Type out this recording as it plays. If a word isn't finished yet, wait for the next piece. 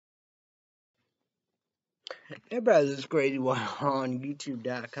Hey, brother, this is Crazy One on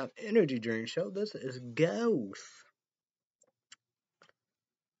YouTube.com Energy Drink Show. This is Ghost.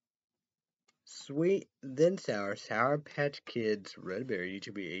 Sweet, then sour, Sour Patch Kids, Red Berry,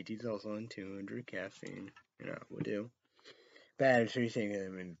 UTB 18 also on 200 caffeine. You know, we do. Battery, thank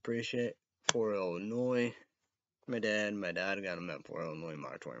you, appreciate. 4 Illinois. My dad got him at 4 Illinois,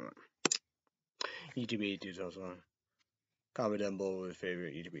 March 21. UTB 18 also on. Comment down below with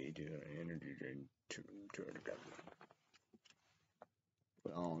favorite UTB 18 energy drink 200 caffeine.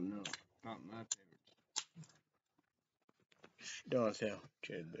 Oh no, not my favorite. Don't sell,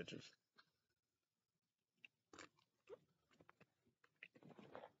 cheers, bitches.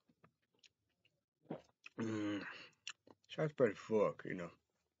 Sharpsburg fuck,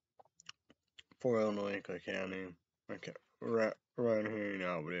 4 Illinois, Clay County. Okay, right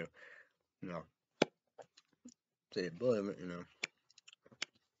here, but say believe it,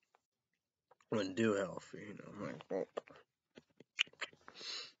 wouldn't do healthy, like, well,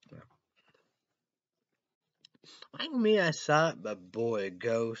 like me, I saw it, but boy,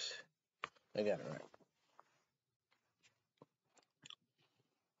 Ghost, I got it right.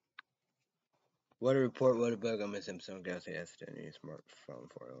 What a report, what a bug, I'm missing some Galaxy S10 smartphone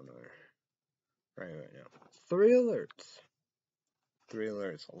for Illinois. Right now. 3 alerts. 3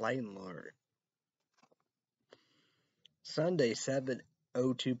 alerts, light alert. Sunday,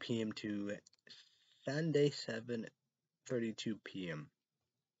 7:02 p.m. to Sunday, 7:32 p.m.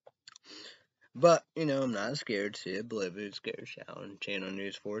 But, I'm not scared. See it, believe it, scared shout. Channel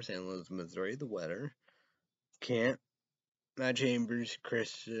News 4, St. Louis, Missouri, the weather. Kent, Matt Chambers,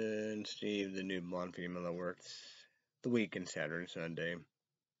 Chris, and Steve, the new blonde female that works the weekend, Saturday, Sunday.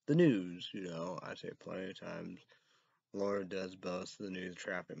 The news, I say plenty of times. Laura does boast the news,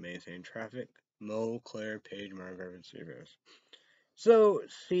 traffic, maintain traffic. Mo, Claire, Paige, Margaret, Stevens. So,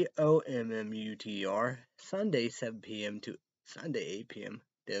 COMMUTR, Sunday, 7 p.m. to Sunday, 8 p.m.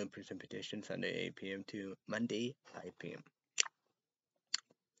 Daily precipitation, Sunday, 8 p.m. to Monday, 5 p.m.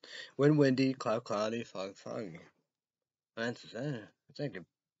 Wind windy, cloudy, foggy. That's it's like a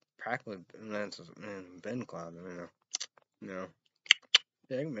practically been cloud,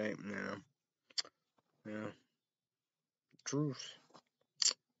 Big mate, Truth.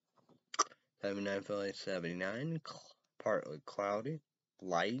 79 Philly, 79, partly cloudy,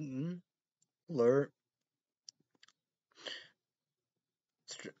 light, alert.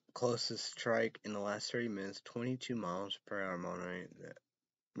 Closest strike in the last 30 minutes, 22 miles per hour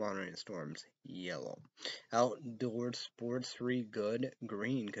monitoring storms, yellow. Outdoor sports 3 good,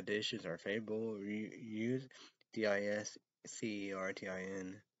 green conditions are favorable. Use DISCERTIN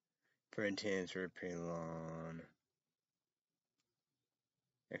for intense or prolonged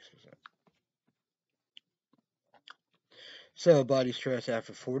exercise. So body stress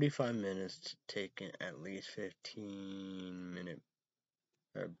after 45 minutes, taking at least 15-minute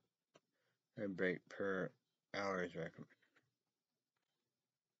break per hour is recommended.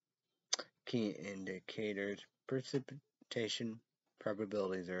 Key indicators: precipitation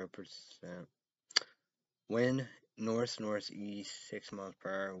probability 0%. Wind northeast 6 miles per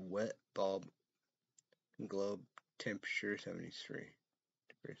hour. Wet bulb globe temperature 73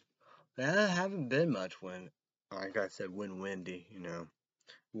 degrees. I haven't been much wind. Like I said, windy.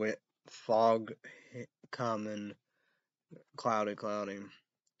 Wet fog common, cloudy.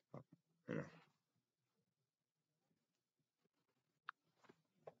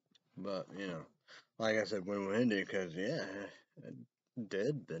 But like I said, windy because it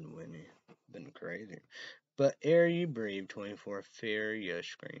did been windy, been crazy. But air you breathe 24 fair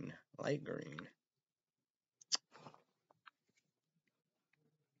yush green, light green.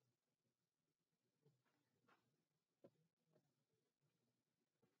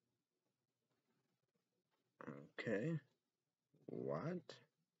 Okay. What?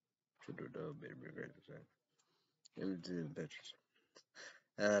 Let me do the pictures.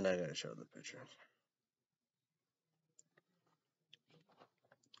 And I gotta show the pictures.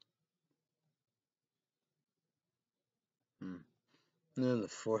 No, the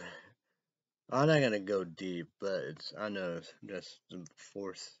fourth. I'm not gonna go deep, but I know it's just the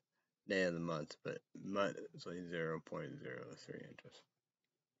 4th day of the month, but it's like 0.03 inches.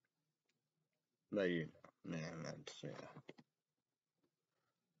 But man, that's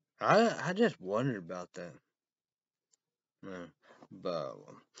I just wondered about that. But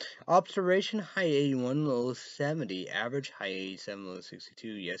observation high 81, low 70, average high 87, low 62.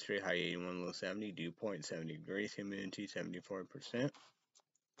 Yesterday high 81, low 70, dew point 70 degrees, humidity 74%.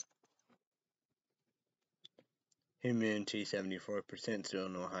 Humidity 74%, still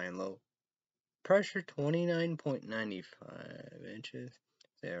no high and low. Pressure 29.95 inches.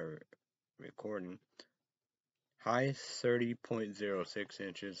 They're recording. High 30.06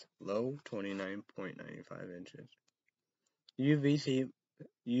 inches, low 29.95 inches.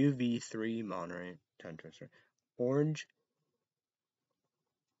 UV3 Monterey temperature. Orange,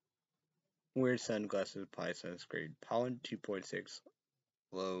 wear sunglasses, apply sunscreen. Pollen 2.6,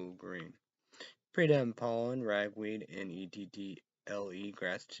 low green. Predominant pollen, ragweed, and ETTLE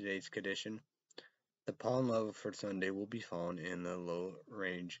grass today's condition. The pollen level for Sunday will be falling in the low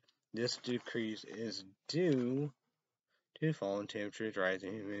range. This decrease is due to falling temperatures,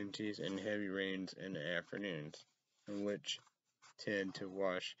 rising humidities, and heavy rains in the afternoons, which tend to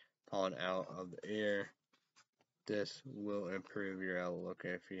wash pollen out of the air. This will improve your outlook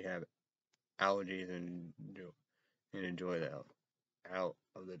if you have allergies and enjoy the out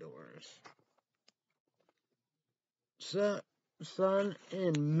of the doors. Sun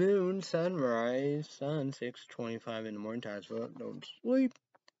and moon sunrise, sun 6:25 in the morning, times for don't sleep.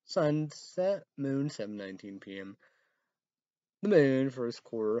 Sunset, moon 7:19 p.m. The moon first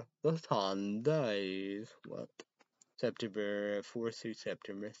quarter, the Sundays. What? September 4th through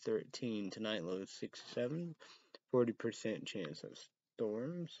September 13. Tonight low 67, 40% chance of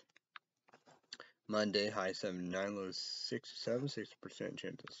storms. Monday high 79, low 67, 60%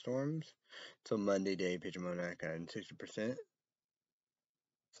 chance of storms. So Monday day, Pidgemonac and 60%.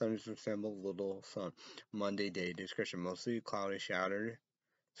 Thunderstorm symbol, little sun. Monday day, discretion mostly cloudy, scattered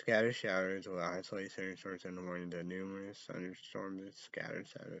showers with isolated thunderstorms in the morning. The numerous thunderstorms, scattered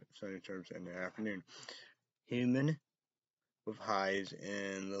thunderstorms in the afternoon. Humid with highs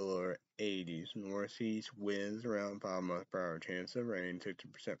in the lower 80s. Northeast winds around 5 miles per hour. Chance of rain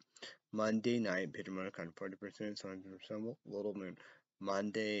 60%. Monday night, Pidgemonac 40%. Thunderstorm symbol, little moon.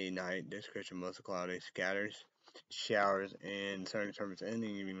 Monday night, discretion mostly cloudy, scattered showers and thunderstorms in the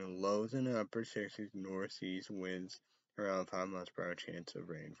evening. Lows in the upper 60s. Northeast winds around 5 miles per hour. Chance of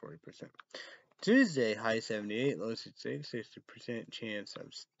rain 40%. Tuesday, high 78, low 66, 60% chance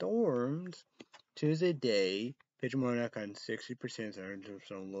of storms. Tuesday day, Pidgemonac on 60% chance of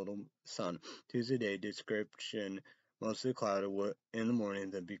some little sun. Tuesday day, description mostly cloudy in the morning,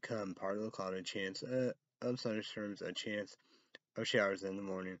 then become partly cloudy. Chance of thunderstorms, a chance of showers in the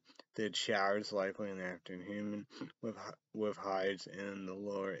morning. The showers likely in the afternoon, with highs in the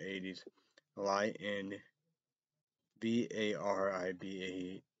lower 80s. Light and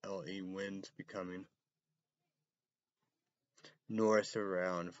VARIBALE winds becoming north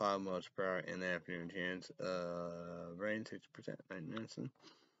around 5 miles per hour in the afternoon. Chance of rain 60%.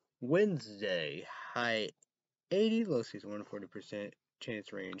 Wednesday, high 80, low 61, 40%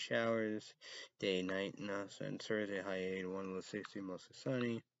 chance rain showers. Day, night, nothing. Thursday, high 81, low 60, mostly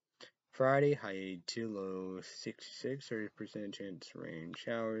sunny. Friday, high 82, low 66, 30% chance rain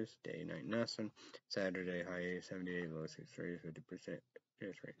showers. Day, night, nothing. Saturday, high 78, low 63, 50%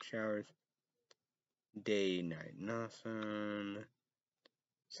 chance rain showers. Day, night, nothing.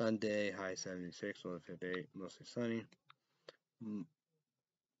 Sunday, high 76, low 58, mostly sunny.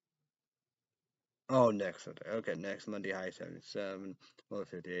 Next Sunday. Okay, next Monday, high 77, low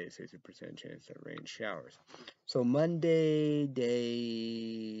 58, 60% chance of rain showers. So Monday,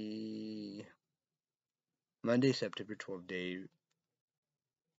 September 12th, day,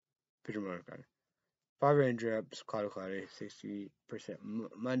 Pidgemonac. 5 raindrops, cloudy, 60%.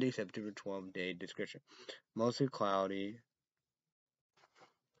 Monday, September 12th, day, description. Mostly cloudy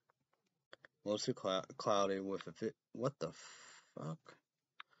with what the fuck?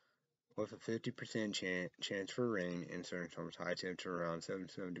 With a 50% chance for rain in certain storms. High temperature around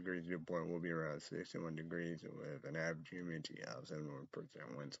 77 degrees. Dew point will be around 61 degrees with an average humidity of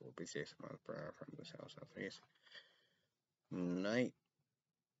 71%. Winds will be 6 miles per hour from the south-southeast. Night.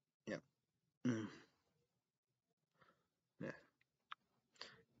 Yep. Yeah.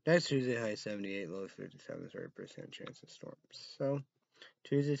 Next Tuesday, high 78, low 57, 30% chance of storms. So,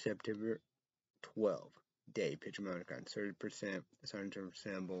 Tuesday, September 12th, day, Pidgemonac on 30%, thunderstorm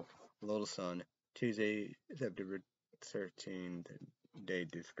symbol, little sun. Tuesday, September 13th, day,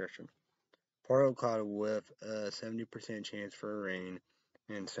 discretion. Partly cloudy with a 70% chance for rain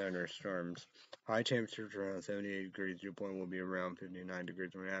and thunderstorms. High temperatures around 78 degrees. Dew point will be around 59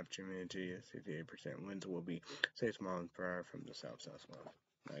 degrees. When average humidity is 68%. Winds will be 6 miles per hour from the south-southwest.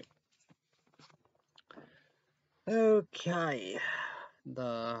 Right. Okay.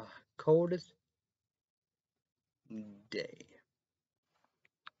 The coldest day.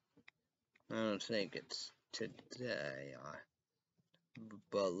 I don't think it's today.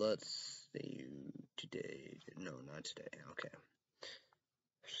 But let's see. Today. No, not today. Okay.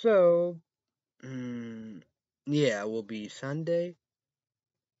 So, yeah, it will be Sunday.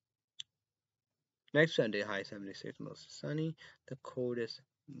 Next Sunday, high 76, mostly sunny. The coldest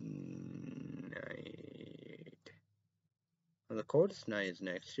night The coldest night is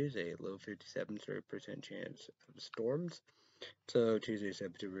next Tuesday, low 57, 30% chance of storms. So Tuesday,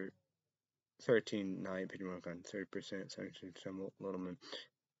 September 13, night, Piedmont on 30%, sunshine, somewhat little moon.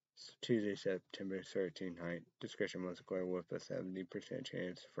 Tuesday, September 13, night, discretion must clear with a 70%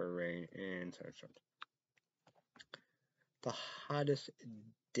 chance for rain and thunderstorms. The hottest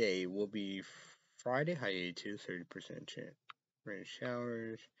day will be Friday, high 82, 30% chance. Rain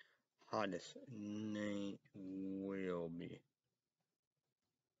showers. Hottest night will be.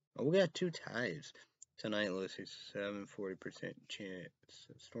 Oh, we got two ties. Tonight, low 67, 40% chance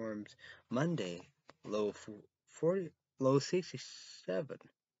of storms. Monday, low 40, low 67.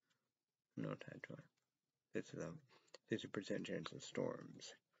 No tie tonight. 50% chance of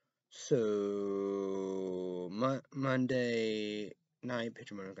storms. So Monday night,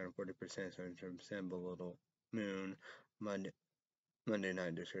 picture moon kind of 40%, 70% below little moon. Monday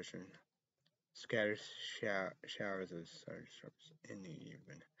night discussion. Scattered showers of thunderstorms in the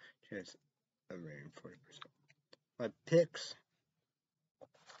evening. Chance of rain 40%. My picks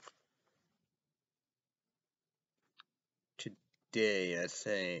today,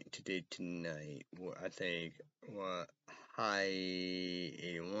 tonight, I think high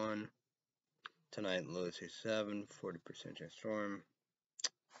 81. Tonight, low 67, 40% chance storm.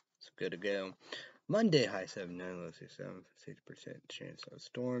 It's good to go. Monday, high 79, low 67, 60% chance of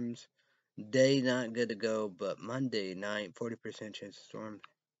storms. Day, not good to go, but Monday night, 40% chance of storms.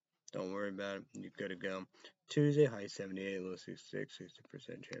 Don't worry about it. You're good to go. Tuesday, high 78, low 66,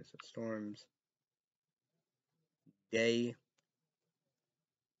 60% chance of storms. Day.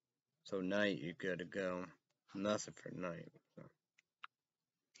 So night, you're good to go. Nothing for night. So.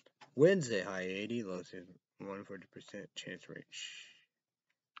 Wednesday, high 80, low 140% chance rate.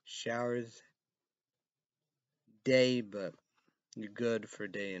 Showers. Day, but you're good for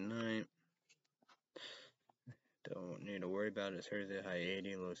day and night. Don't need to worry about it. Thursday, high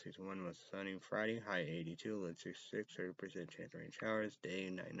 80, low 61, most sunny. Friday, high 82, low 66, 30% chance of rain showers. Day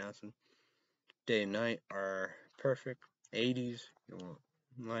and night, nothing. Day and night are perfect. 80s, you won't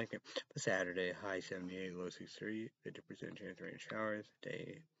like it. But Saturday, high 78, low 63, 50% chance of rain showers.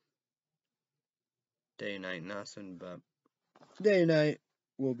 Day and night, nothing. But day and night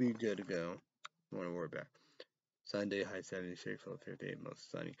will be good to go. Don't want to worry about it. Sunday, high 76, low 58,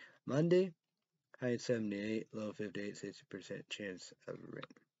 most sunny. Monday, high 78, low 58, 60% chance of rain.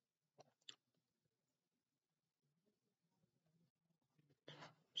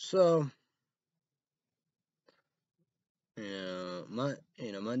 So,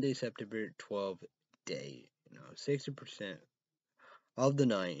 Monday, September 12th day, 60% of the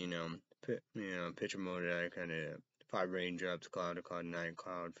night, picture mode, I kind of 5 raindrops, cloud to cloud, 9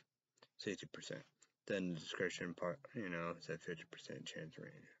 cloud, 60%. Then the discretion part, it's at 50% chance of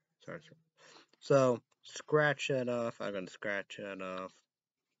rain. So, scratch that off. I'm going to scratch that off.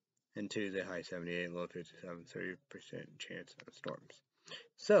 And Tuesday, high 78, low 57, 30% chance of storms.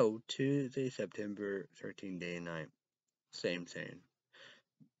 So, Tuesday, September 13, day and night. Same.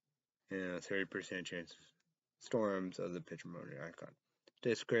 30% chance storms of the picture mode icon.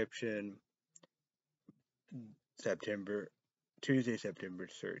 Description: Tuesday, September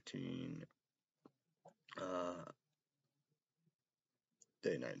 13.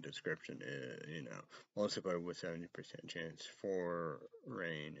 Day night description is, also go with 70% chance for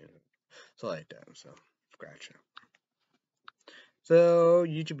rain and so like that. So scratch it. So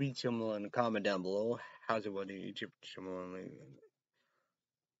YouTube channel and comment down below. How's it working? YouTube channel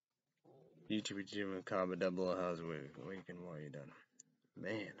comment down below. How's it weekend while you're done?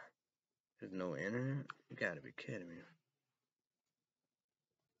 Man, there's no internet? You gotta be kidding me.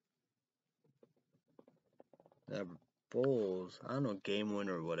 The Bulls, I don't know, game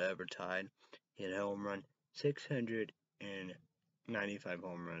winner or whatever, tied. Hit a home run, 695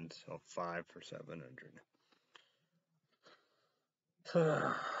 home runs, so 5 for 700.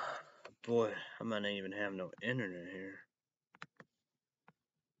 Boy, I might not even have no internet here.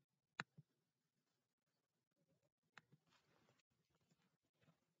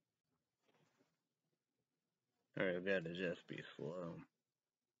 Alright, I gotta just be slow.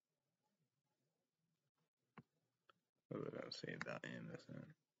 What was I gonna say about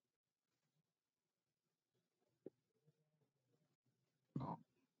Amazon? Oh.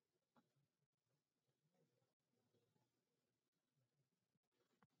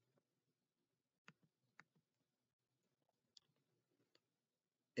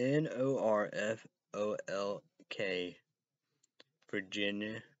 Norfolk,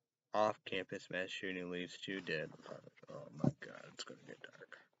 Virginia, off-campus mass shooting leaves 2 dead. Oh my God, it's gonna get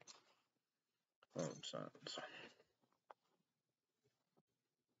dark. Silence.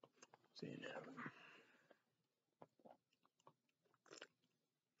 See you now.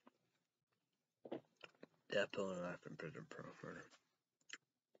 Death penalty, life in prison for murder.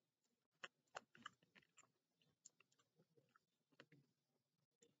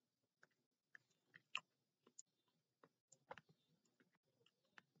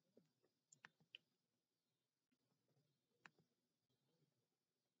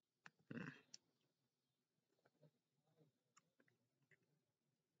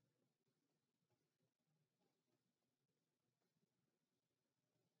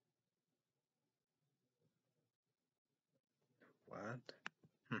 What?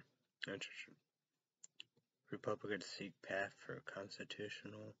 Interesting. Republicans seek path for a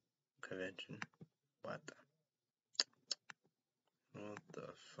constitutional convention. What the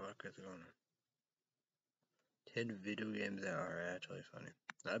fuck is going on? 10 video games that are actually funny.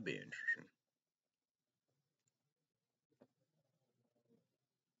 That'd be interesting.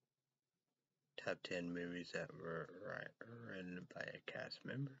 Top 10 movies that were written by a cast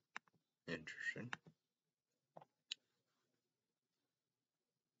member. Interesting.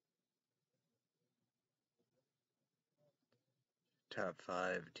 Top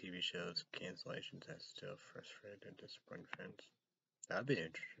 5 TV shows cancellations that still frustrated disappointing fans. That'd be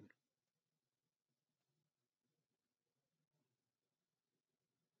interesting.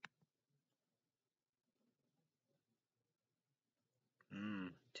 Hmm.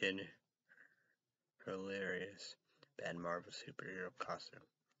 10 hilarious bad Marvel superhero costume.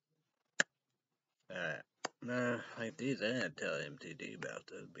 Nah, like these, I had to tell MTD about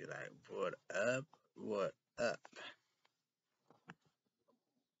this. Be like, what up? What up?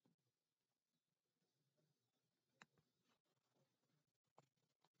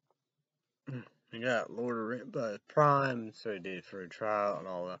 You got Lord of the Rings, but Prime, so he did for a trial and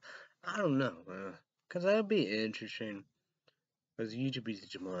all that. I don't know, cause that'd be interesting. Cause YouTube is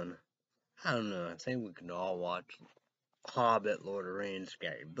one. I don't know. I think we can all watch Hobbit, Lord of the Rings,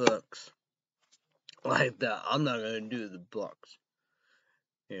 got your books like that. I'm not gonna do the books.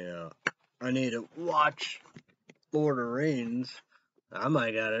 You know, I need to watch Lord of the Rings. I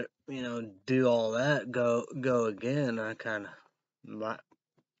might gotta, do all that. Go again. I kind of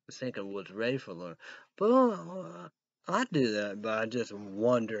thinking was ready for Lord, but I do that. But I just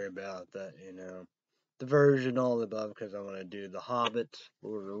wonder about that. The version all above because I want to do the Hobbits,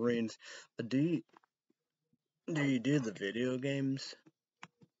 Lord of the Rings. But do you do the video games?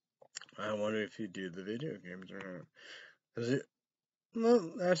 I wonder if you do the video games or not. Cause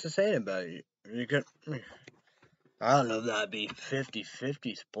well, that's the saying about you. You could. I don't know if that'd be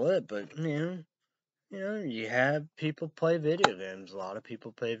 50-50 split, but you have people play video games. A lot of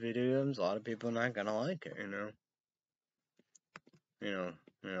people play video games. A lot of people not gonna like it.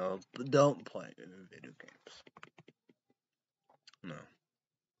 But don't play video games. No.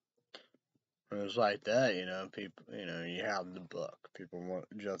 It was like that, people, you have the book. People want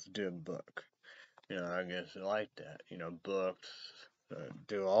just do a book. I guess I like that. Books,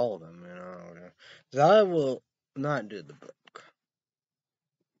 do all of them, So I will not do the book.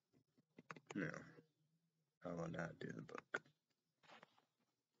 No. I will not do the book.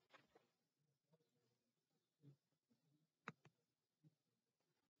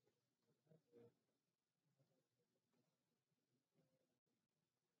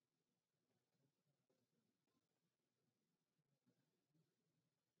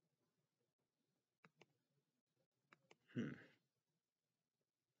 Hmm.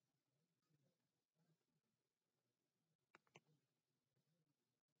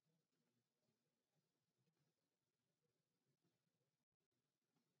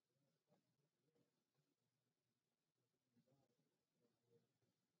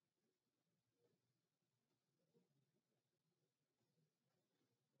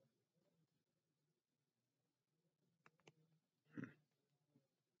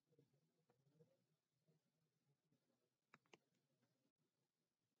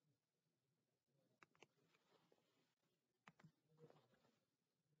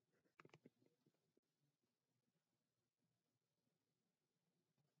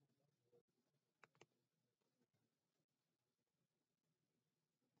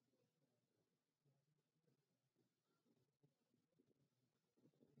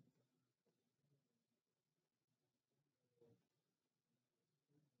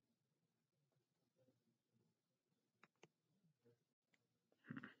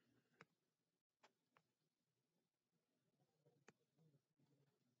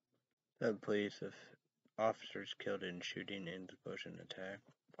 Police of officers killed in shooting and explosion attack.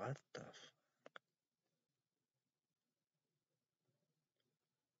 What the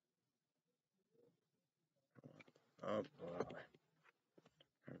Oh boy.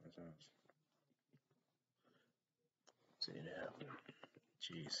 See now.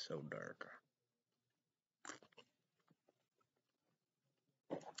 Jeez, so dark.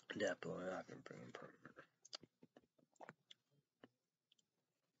 Definitely not improvement.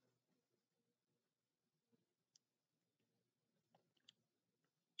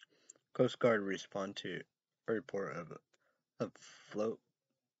 Coast Guard respond to a report of a float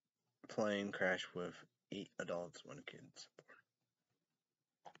plane crash with 8 adults, 1 kid.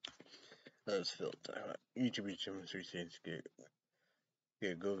 That was filled. YouTube channel 3 states get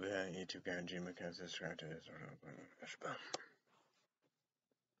Google YouTube account Gmail account subscribe to this.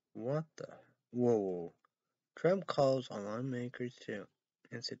 What the? Whoa. Trump calls on lawmakers to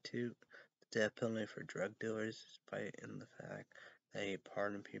institute the death penalty for drug dealers, despite in the fact that he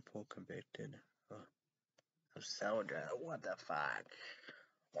pardoned people convicted of selling. What the fuck?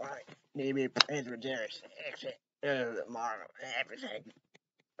 Why? Need me praise for generous exit. Tomorrow, everything.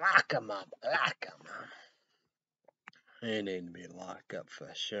 Lock him up. Lock him up. He need to be locked up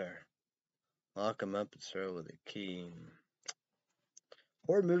for sure. Lock him up and throw with a key.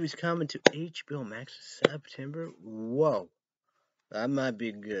 Horror movies coming to HBO Max in September. Whoa. That might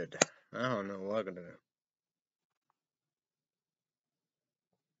be good. I don't know what I'm gonna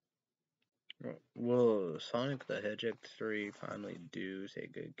do. Will Sonic the Hedgehog 3 finally do a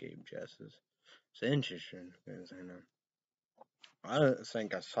good game justice? It's interesting because I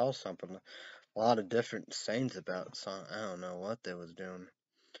think I saw something, a lot of different sayings about Sonic. I don't know what they was doing.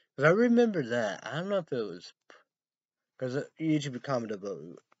 Cause I remember that. I don't know if it was because YouTube commented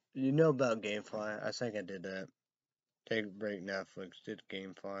about about GameFly. I think I did that. Take a break. Netflix did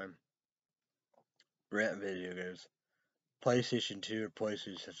GameFly. Rent video games. PlayStation 2 or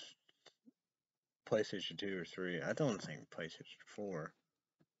PlayStation 2 or 3. I don't think PlayStation 4.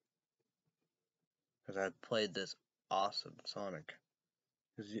 Because I played this awesome Sonic.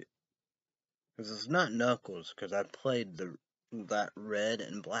 Because it's not Knuckles, because I played that red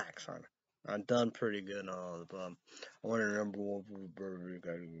and black Sonic. I've done pretty good on all of them. I want to remember what I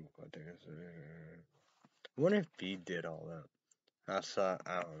wonder if he did all that. I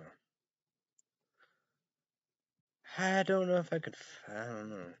don't know. I don't know if I could, I don't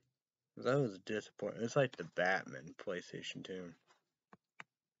know. That was disappointing. It's like the Batman PlayStation 2.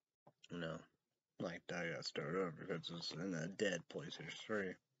 No. Like that got started over because it's in a dead PlayStation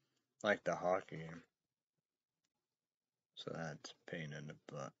 3. Like the hockey game. So that's pain in the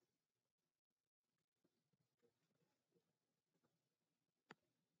butt.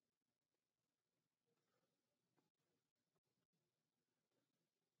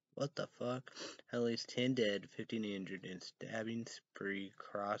 What the fuck? At least 10 dead, 15 injured in stabbing spree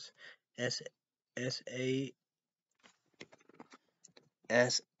across Saskatchewan.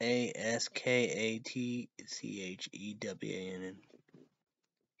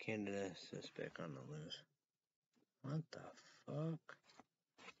 Canada suspect on the loose. What the fuck?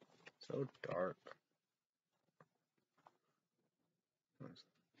 So dark. Let's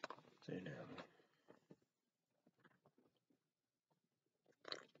see now.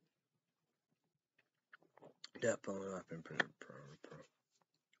 Definitely not been pretty pro.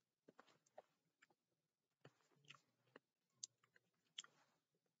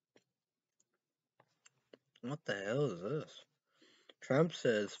 What the hell is this? Trump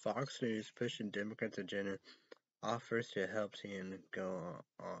says Fox News pushing Democrats' agenda offers to help him go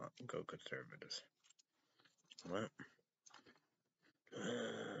conservatives. What?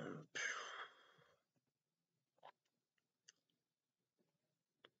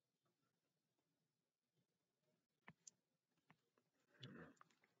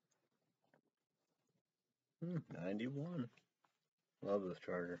 91. Love this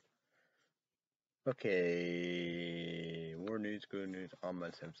charger. Okay. More news, good news on my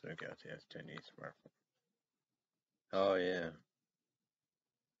Samsung Galaxy S10e smartphone. Oh, yeah.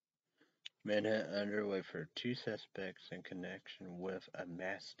 Manhunt underway for 2 suspects in connection with a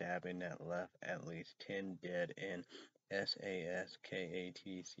mass stabbing that left at least 10 dead in Saskatchewan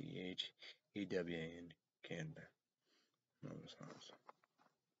in Canada. That was awesome.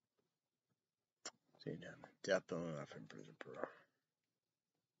 See down there. Definitely not from Prison Pro.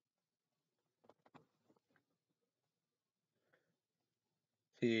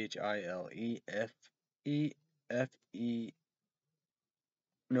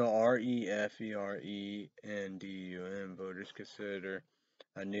 REFERENDUM voters consider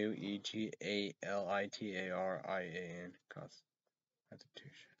a new EGALITARIAN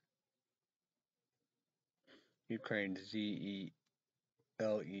constitution. Ukraine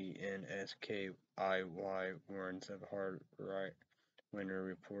ZELENSKY warns of hard right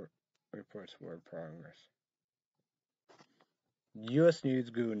winter reports word progress. U.S. News,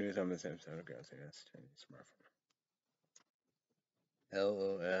 Google News on the Samsung Galaxy S10 smartphone.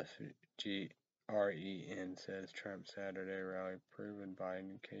 LOFG REN says Trump Saturday rally proven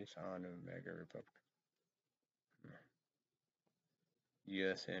Biden case on a mega Republican.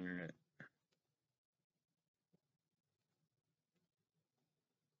 U.S. Internet.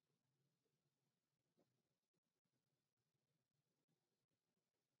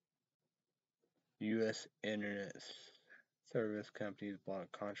 U.S. Internet service companies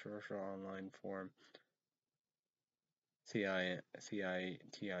block controversial online forum CING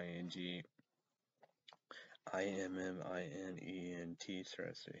IMMINENT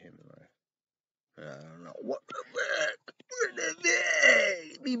threats to human life. I don't know what the fuck. What the fuck?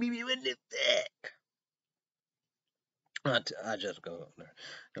 What the fuck? I just go up there.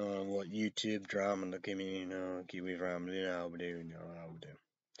 What YouTube drama? Look at me, Kiwi drama. How we do? How we do?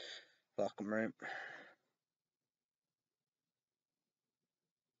 Fuck 'em, right?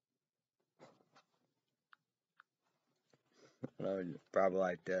 Probably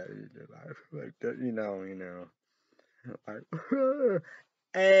like that, like that, like,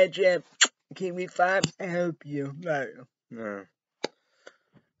 hey Jeff, Kiwi 5, I help you, like, no,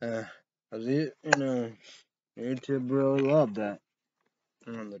 cause YouTube really loved that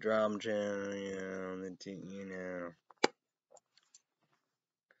on the drama channel, on the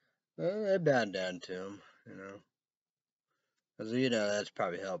they bowed down to him, cause that's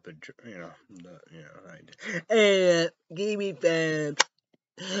probably helping, like, hey, Kiwi 5.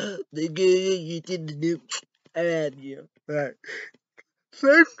 The good you didn't do. I have you. Right.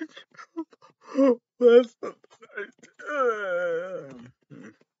 I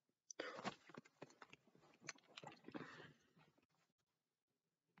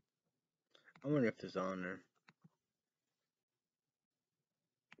wonder if it's on there.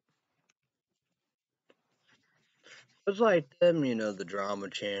 It's like them, the drama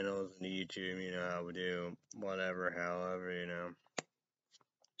channels and YouTube, how we do whatever, however,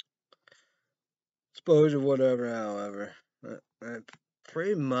 exposure, whatever, however.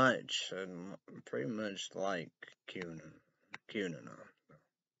 Pretty much like QAnon.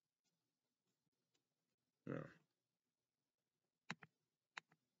 Yeah.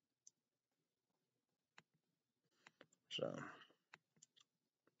 So.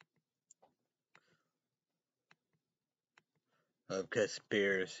 Of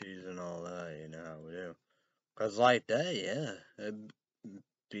conspiracies and all that, how we do. Cause like that, yeah, it'd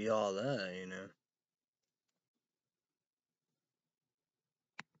be all that,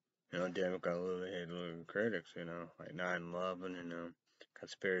 Democrat little critics, like 9/11,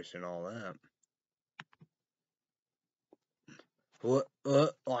 conspiracy and all that. What,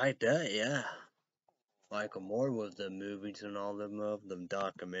 like that, yeah. Like more with the movies and all them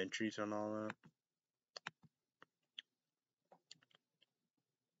documentaries and all that.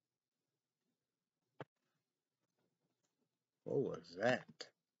 What was that?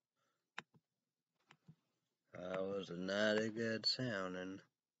 That was not a good sounding.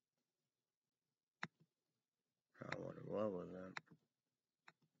 I wonder what was that.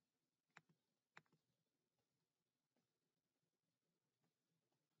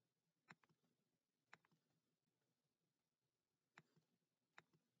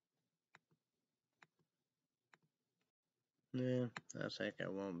 Yeah, I think I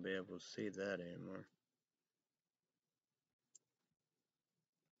won't be able to see that anymore.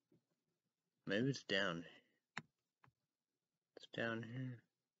 Maybe it's down. It's down here.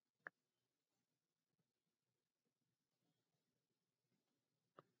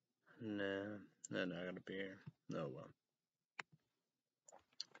 No, they're not gonna be here. No, well.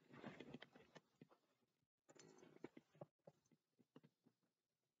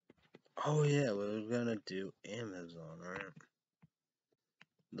 Oh yeah, we were gonna do Amazon, right?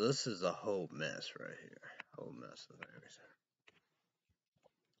 This is a whole mess right here. Whole mess of everything.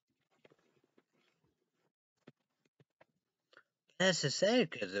 That's the same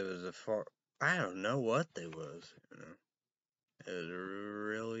because it was I don't know what they was, It was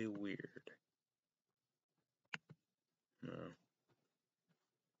really weird.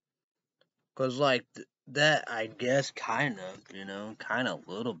 Cause like that, I guess, kind of a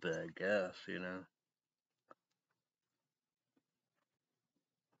little bit, I guess,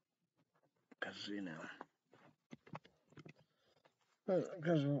 Cause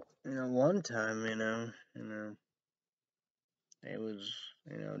cause one time, it was,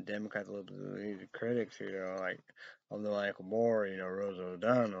 Democrats, the critics, like on the Michael Moore, Rosa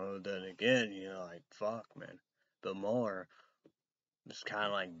O'Donnell. Then again, like fuck, man, Bill Maher. It's kind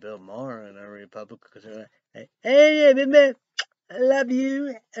of like Bill Maher and a Republican because they're like, hey, man, I love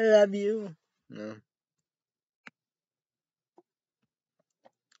you, I love you.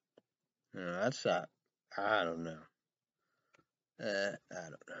 That's not. I don't know. I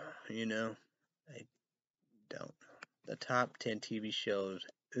don't know. I don't know. The top 10 TV shows.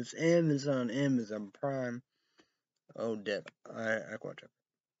 It's Amazon Prime. Oh, Deb, I watch it.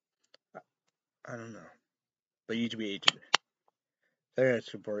 I don't know. But YouTube agent. They're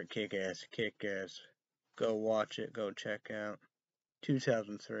support Kick Ass. Go watch it. Go check out.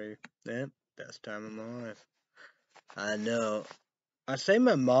 2003. Yep, best time of my life. I know. I say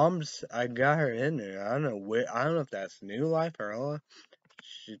my mom's. I got her in there. I don't know if that's New Life or old.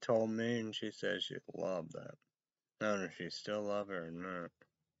 She told me, and she said she loved that. I don't know if she still love her or not.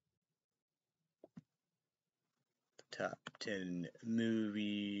 Top 10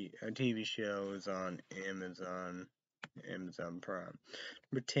 movie or TV shows on Amazon Prime.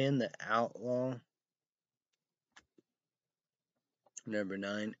 Number 10, The Outlaw. Number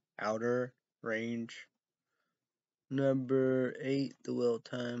 9, Outer Range. Number 8, The Wheel of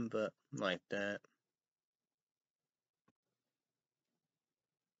Time, but like that.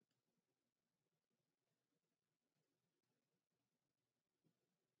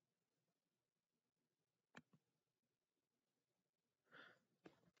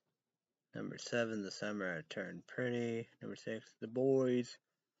 Number 7, The Summer I Turned Pretty. Number 6, The Boys.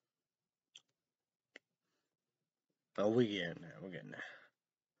 Oh, we're getting there.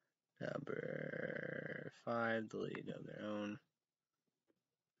 Number 5, The League of Their Own.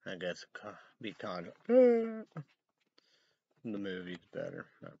 I guess be Conjured. The movie's better.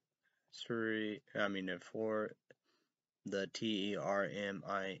 4, The Terminals.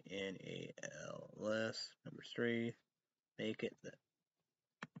 Number 3, Make It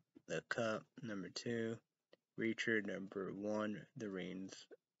the Cup. Number 2, Reacher. Number 1, The Rings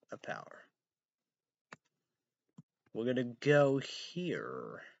of Power. We're gonna go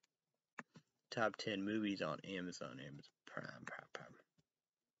here. Top 10 movies on Amazon Prime.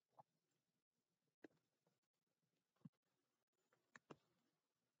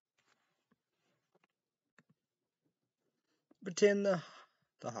 Pretend the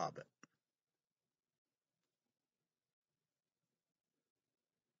Hobbit.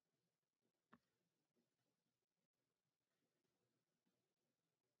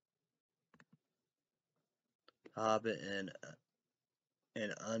 Hobbit and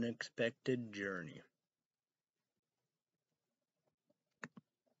An Unexpected Journey.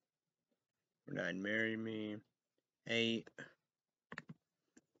 9, Marry Me. 8,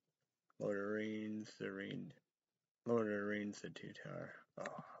 Lord of the Rings, The Two Tower. Oh, I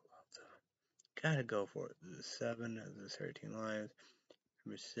love that. Gotta go for it. The 7 of the 13 Lives.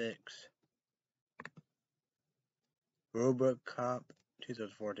 Number 6, RoboCop,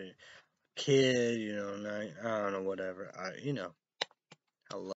 2014. Kid, I don't know, whatever. I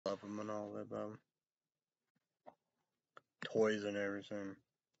love them and all of them. Toys and everything.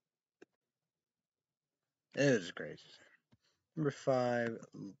 It was great. Number 5,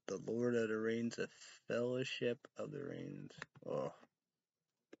 The Lord of the Rings, The Fellowship of the Rings. Oh,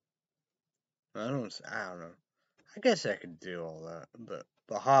 I don't know. I guess I could do all that, but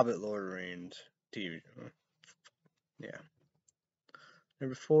The Hobbit, Lord of the Rings, TV show. Yeah.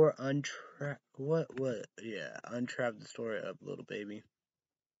 Number 4, Untrap the Story of Little Baby.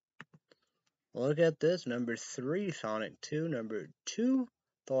 Look at this. Number 3, Sonic 2. Number 2,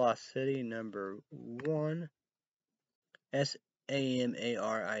 The Lost City. Number 1,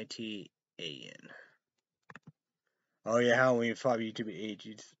 SAMARITAN. Oh yeah, Halloween 5 YouTube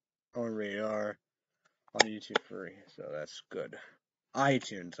ages on radar on YouTube free, so that's good.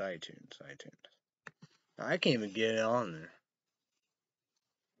 iTunes. I can't even get it on there.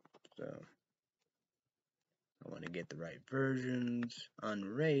 So I want to get the right versions,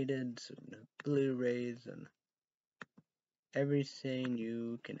 unrated, some Blu-rays, and everything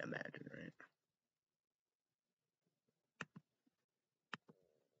you can imagine, right?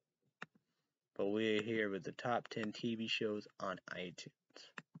 But we're here with the top 10 TV shows on iTunes.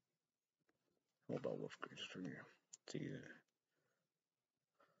 What about Wolf Creek for you? Season.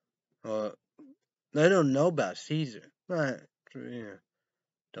 I don't know about Caesar.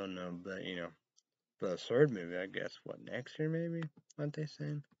 Don't know, but the third movie, I guess, next year maybe? Aren't they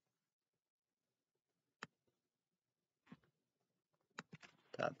saying?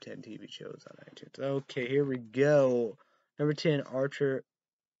 Top 10 TV shows on iTunes. Okay, here we go. Number 10, Archer,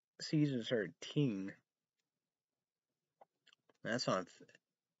 season 13. That's on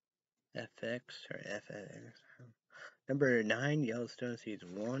FX or FX. Number 9, Yellowstone,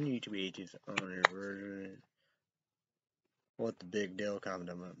 season 1. YouTube ages owner version. What the big deal? Comment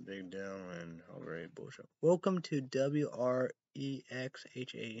on Big Deal and overrated bullshit. Welcome to WREXHAM.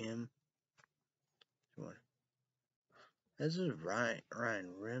 This is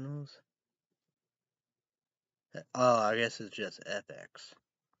Ryan Reynolds. Oh, I guess it's just FX.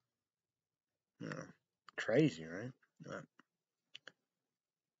 Crazy, right?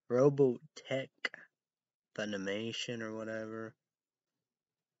 Robotech Funimation or whatever.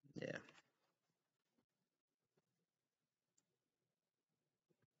 Yeah.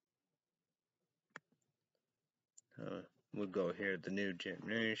 We'll go here. The new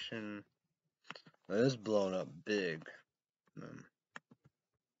generation. Well, this is blowing up big.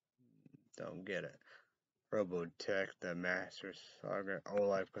 Don't get it. Robotech, the Master Saga, all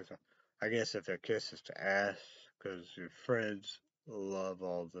life goes on. I guess if it kisses to ass, because your friends love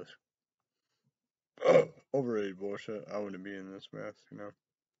all this overrated bullshit. I wouldn't be in this mess, you know.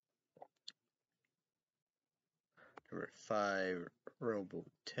 Number 5,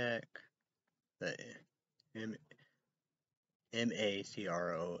 Robotech, the Macross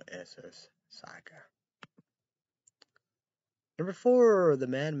Saga. Number 4, the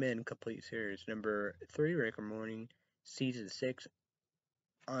Mad Men Complete Series. Number 3, Rick and Morty, Season 6,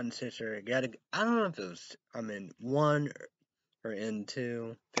 uncensored. I don't know if it was, I'm in 1 or in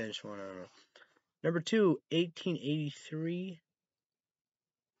 2. Finish 1, I don't know. Number 2, 1883,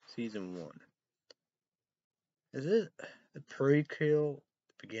 Season 1. Is it a prequel,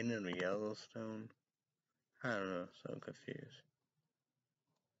 the beginning of Yellowstone? I don't know, so I'm confused.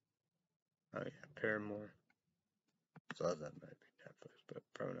 Oh yeah, Paramore. So that might be Netflix, but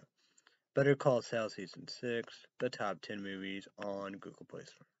probably not. Better Call Saul Season 6, the top 10 movies on Google Play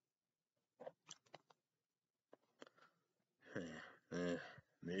Store.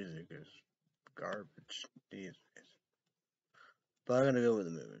 Music is garbage these days. But I'm gonna go with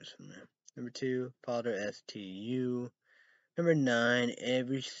the movies. Number 2, Father STU. Number 9,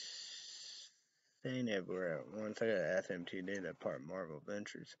 Everything Everywhere at Once. I got FMTD, that part Marvel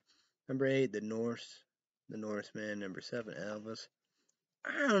Ventures. Number 8, The Northman. Number 7, Elvis.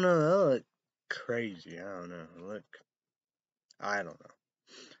 I don't know, that look crazy. I don't know. I don't know.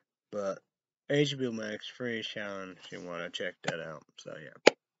 But HBO Max free challenge if you want to check that out. So yeah.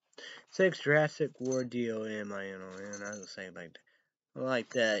 6, Jurassic World DOMINON. I was saying like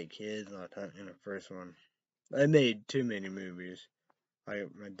that, kids. Not in the first one. I made too many movies.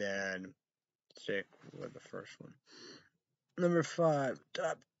 Like my dad. Stick with the first one. Number 5,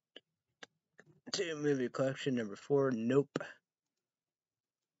 top 2 movie collection. Number 4, Nope.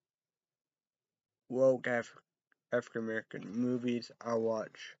 Woke African American movies. I'll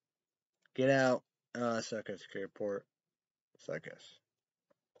watch Get Out, Suckers Airport, Suckers.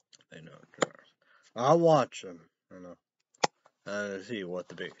 They know drugs. I'll watch them. I know. See what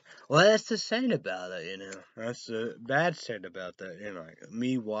the big. Well, that's the saying about it, you know. That's the bad saying about that, you know. Like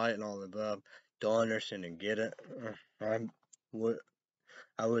me, white, and all the above, don't understand and get it. I would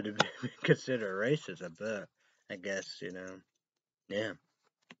have been considered racist, I bet. I guess, you know. Yeah.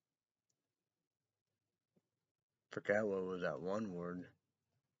 Forgot what was that one word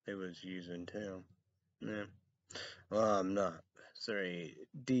they was using too. Yeah. Well, I'm not. Sorry.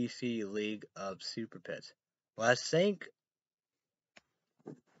 DC League of Super Pets. Well, I think.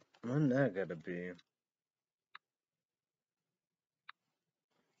 When that gotta be?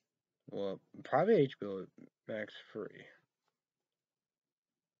 Well, probably HBO Max free.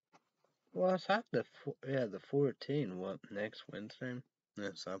 Well, it's at the 14. What, next Wednesday?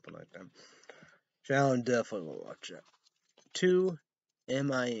 Yeah, something like that. So I'm definitely gonna watch it. 2,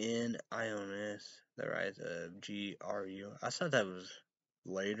 MINIONS, The Rise of GRU. I thought that was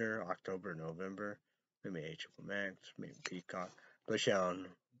later, October, November. Maybe HBO Max, maybe Peacock. But Sean,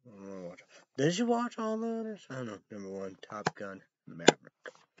 I'm gonna watch it. Did you watch all the others? I don't know. Number 1, Top Gun, Maverick.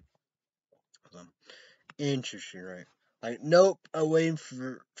 Interesting, right? Like, nope, I'm waiting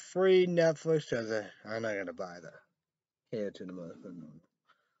for free Netflix because I'm not gonna buy that. Head to the motherfucker.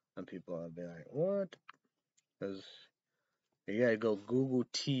 And people will be like, what? Because you gotta go Google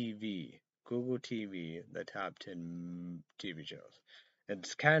TV. Google TV, the top 10 TV shows.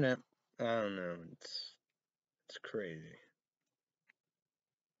 It's kind of, I don't know, it's crazy.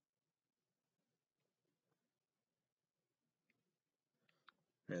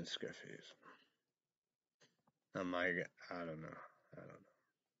 It's confusing. I don't know. I don't know.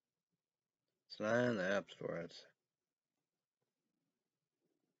 It's not in the App Store. It's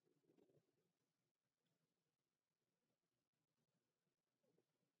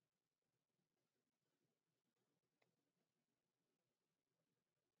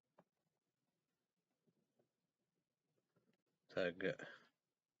so good.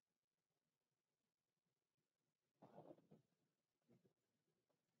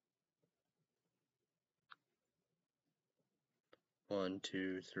 1,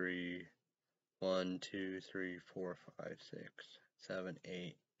 2, 3, 1, 2, 3, 4, 5, 6, 7,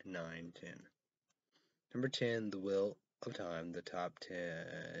 8, 9, 10. Number 10, The Will of time, the top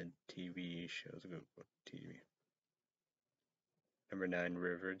 10 TV shows of Google TV. Number 9,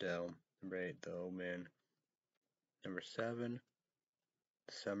 Riverdale. Number 8, The Old Man. Number 7,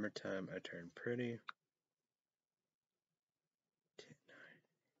 Summertime I Turned Pretty.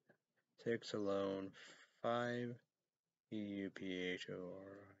 6, Alone. 5,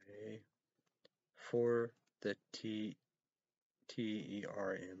 EUPHORIA. 4, The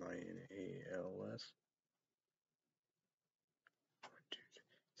TERMINALS.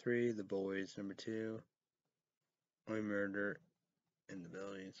 3, The Boys. Number 2, Only Murder in the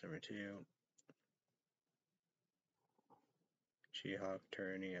Buildings. Number 2, She-Hulk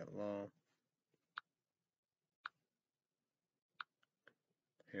Attorney at Law.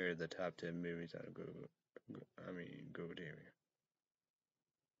 Here are the top 10 movies on Google TV.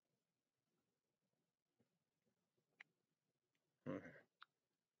 Okay.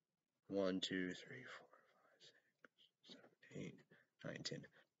 1, 2, 3, 4, 5, 6, 7, 8, 9, 10.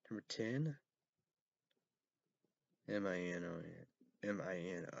 Number 10,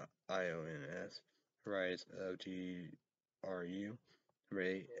 MINIONS, Rise of GRU.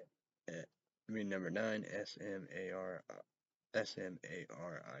 Number 9,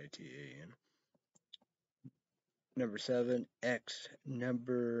 SMARITAN. Number 7, X.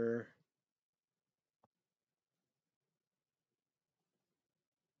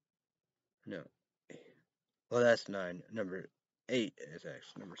 That's 9. Number 8 is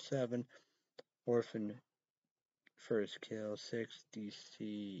X. Number 7, Orphan First Kill. 6,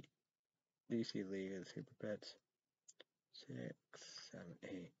 DC League of Super Pets. 6, 7,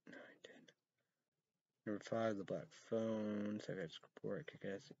 8, 9, 10. Number 5, The Black Phone. I got Support,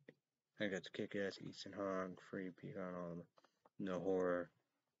 Kick-Ass. I got Kick-Ass, Ethan Hawke, Free Pecan, all no horror.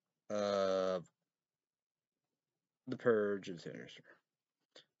 The Purge and Sinister.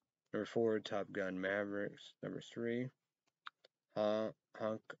 Number 4, Top Gun Mavericks. Number 3,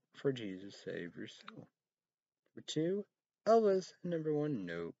 Honk for Jesus, Save Your Soul. Number 2, Elvis. Number 1,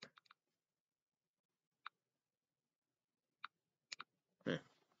 Nope.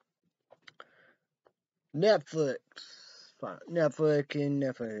 Netflix. Netflix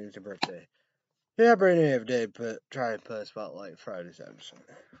is your birthday. Yeah, Brandon every day, but try and put a spotlight Friday's episode.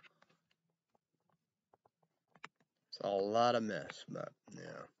 It's a lot of mess, but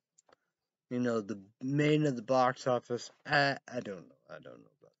yeah. You know, the main of the box office, I don't know. I don't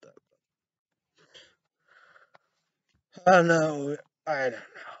know about that. I don't know.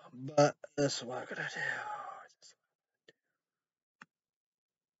 But this is what I'm gonna do.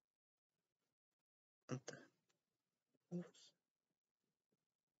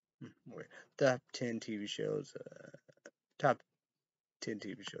 Wait. Top 10 TV shows. Top 10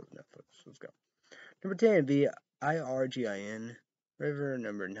 TV shows Netflix. Let's go. Number 10, VIRGIN. River.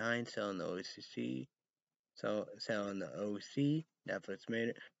 Number 9, Selling the OCC. Selling the OC. Netflix made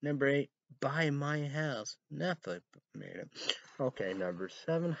it. Number 8, Buy My House. Netflix made it. Okay, number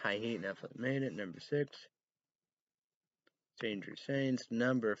 7, High Heat. Netflix made it. Number 6, Stranger Things.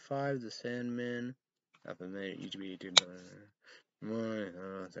 Number 5, The Sandman. Netflix made it. YouTube.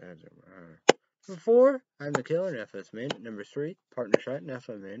 Number 4, I'm the Killer. Netflix made it. Number 3, Partnership.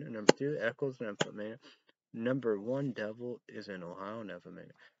 Netflix made it. Number 2, Echoes. Netflix made it. Number 1, Devil is in Ohio. Netflix made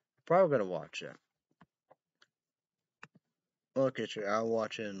it. Probably gonna watch it. Look at you. I'll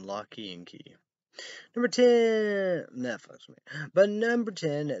watch it in Locky and Key. Number 10, Netflix. But number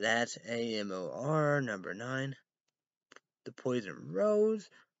 10, that's AMOR. Number 9, The Poison Rose.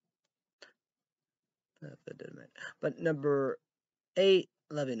 That didn't matter. But number 8,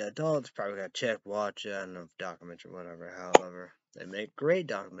 Loving Adults. Probably gotta check, watch it. I don't know if documentary, whatever. However, they make great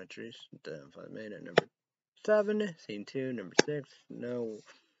documentaries. Definitely made it. Number 7, Scene 2. Number 6, No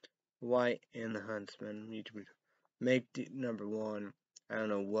White and the Huntsman. YouTube. Make number 1. I don't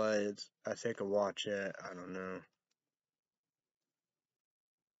know what it's. I think I'll watch it. I don't know.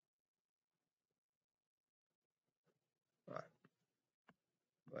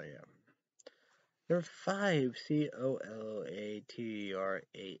 But yeah. Number 5,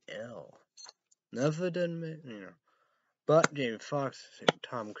 COLATRAL. Nothing doesn't make, But Jamie Foxx,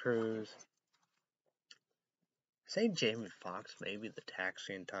 Tom Cruise. Say Jamie Foxx, maybe The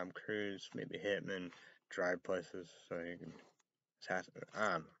Taxi and Tom Cruise, maybe Hitman, drive places so you can assassinate.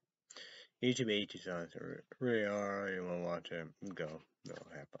 I don't know. YouTube 18 songs really are. You want to watch it? Go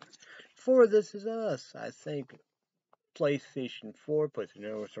have fun. 4, This Is Us. I think PlayStation 4, PlayStation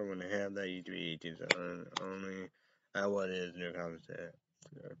Network, someone to have that. YouTube 18 only. What is new concept?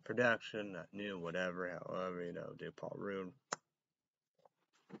 Production, not new, whatever. However, do Paul Rudd.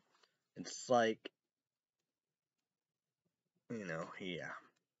 It's like, yeah,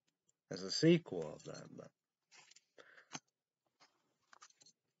 as a sequel of that, but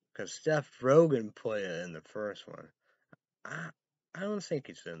because Seth Rogen played it in the first one. I don't think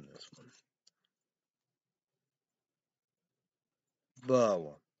it's in this one. But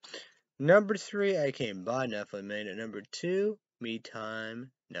well. Number 3, I Came By, Netflix made it. Number 2, Me Time,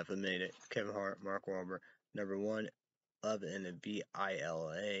 Netflix made it. Kevin Hart, Mark Wahlberg. Number 1, Love in the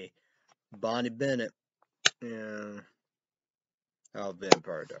Villa, Bonnie Bennett, and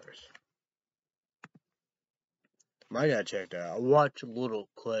Vampire Diaries. I gotta check that out. I watch little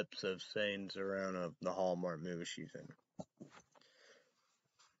clips of scenes around the Hallmark movie she's in.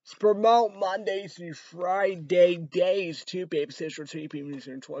 Promote Mondays through Friday days, 2 p.m. Central, 3 p.m.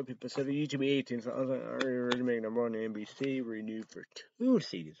 Eastern, 12 p.m. Pacific, YouTube 18. So I was already making number 1 on NBC, renewed for 2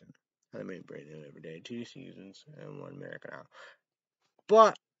 seasons. I mean, brand new every day, 2 seasons, and 1 American Idol.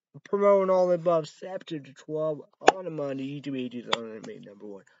 But promoting all the above, 7 to 12 on a Monday, YouTube 18 is on make number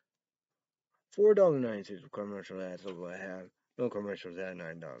 1. $4.96 of commercial ads is what I have. No commercials at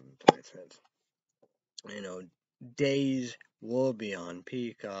 $9.20. You know, days will be on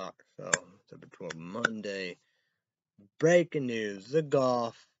Peacock, so September 12 Monday. Breaking news: the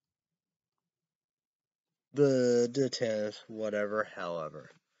golf, the tennis, whatever. However,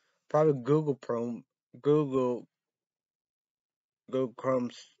 probably Google Chrome, Google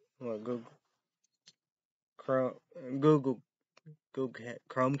Chrome's, well, Google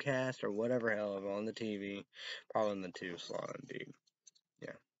Chromecast or whatever hell on the TV, probably in the 2 slot indeed.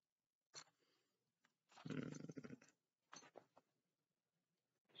 Yeah.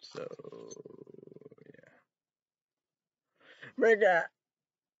 So yeah.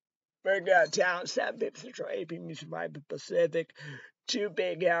 Breakout Town, 7 p.m. Central, 8 p.m. Eastern, 5 p.m. Pacific. 2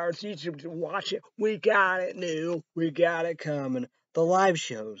 big hours. You should watch it. We got it new. We got it coming. The live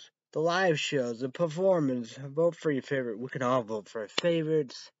shows, the performance. Vote for your favorite. We can all vote for our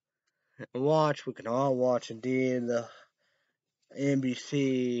favorites. And watch. We can all watch indeed the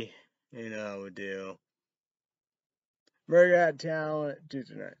NBC. You know we do. Breakout Talent,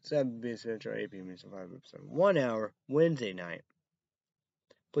 Tuesday night, 7 p.m. Central, 8 p.m. Eastern, 5 p.m. Pacific. 1 hour, Wednesday night.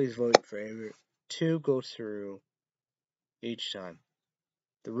 Please vote your favorite. 2 go through each time.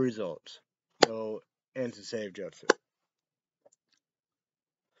 The results. No, and to save justice.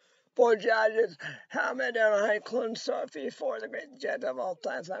 4 judges. How many don't include Sophie for the great judge of all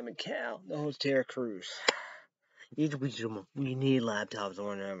time, Simon Cowell, the host Terry Crews. You need laptops or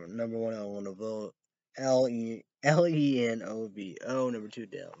whatever. Number 1, I want to vote Lenovo. Number 2,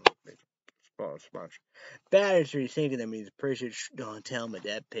 Dell. Sponsor. Battery, thank you. That means appreciate. Don't tell my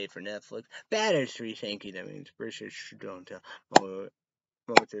dad paid for Netflix. Battery, thank you. That means appreciate. Don't tell.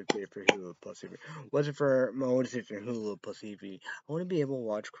 Motivated for Hulu Plus TV. Was it for motivated for Hulu Plus TV? I want to be able to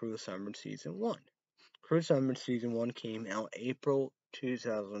watch Cruel Summer Season 1. Cruel Summer Season 1 came out April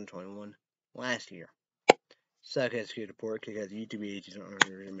 2021, last year. Second executive report because YouTube ages on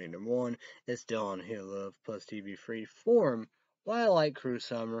number 1. It's still on Hulu Plus TV free form. Why I like Cruel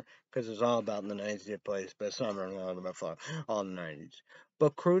Summer, because it's all about the 90s it plays, but summer and all about fun, all the 90s.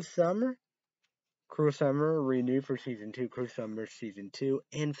 But Cruel Summer renewed for season 2. Cruel Summer season 2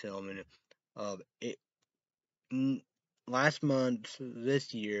 and filming of it last month,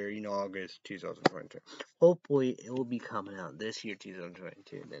 this year, August 2022. Hopefully, it will be coming out this year,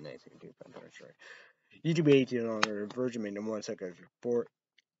 2022. The next year, 2023. YouTube 18 on Virgin made number 1 second report.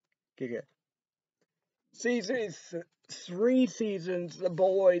 Giga. Season 3 seasons, The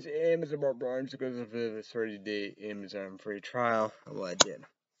Boys, Amazon Prime, because of the 30-day Amazon free trial. What I did.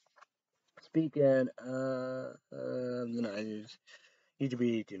 Speaking of the 90s, YouTube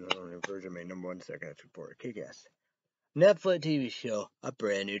 18 on Virgin made number 1 second report. Kick-ass. Netflix TV show, A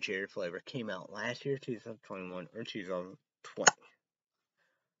Brand New Cherry Flavor, came out last year, 2021 or 2020.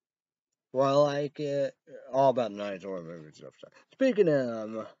 Well, I like it. All about 90s horror movies and stuff. Speaking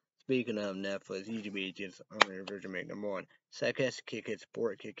of Netflix, YouTube agents on the Virgin make number 1. Psych-ass, Kick-ass,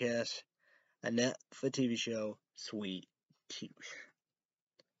 Sport Kick-ass, a Netflix TV show, Sweet Tooth.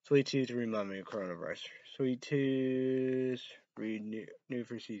 Sweet Tooth remind me of coronavirus. Sweet Tooth renewed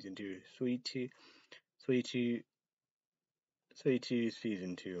for season 2. Sweet Tooth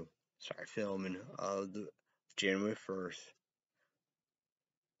season 2 started filming January 1st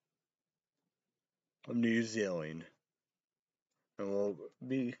of New Zealand and will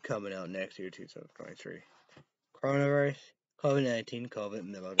be coming out next year, 2023. Coronavirus, COVID-19, COVID,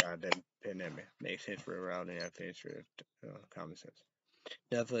 middle goddamn pandemic. Makes sense for around the United States for common sense.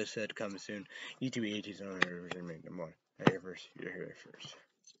 Netflix said coming soon. YouTube ages on and make them more. You're here first.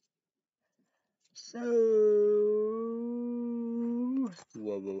 So,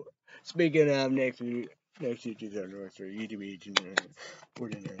 whoa. Speaking of next year, 2023, YouTube agent,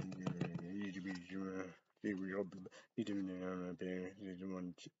 YouTube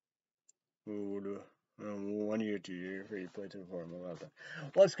 1 year, 2 year free PlayStation 4 mobile laptop.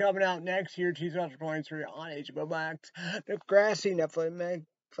 What's coming out next year, 2023 on HBO Max? The Grassy Netflix, man.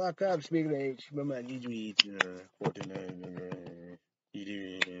 Fuck up, speaking of HBO Max, YouTube,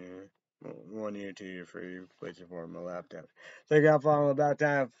 1 year, 2 year free PlayStation 4 mobile laptop. So I got final about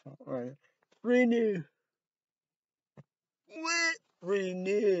time. Renew. What?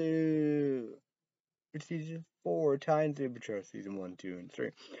 Renew. For season 4, Titan Super Patrol season 1, 2, and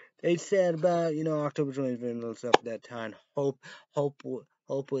 3. They said about October 25th and stuff at that time.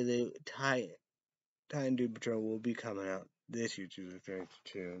 Hopefully the Titan Super Patrol will be coming out this year,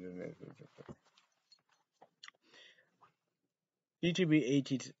 2022. YouTube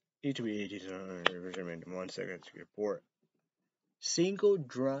 80 1 second to report. Single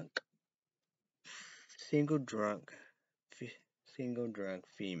drunk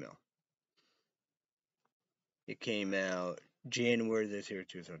female. It came out January this year,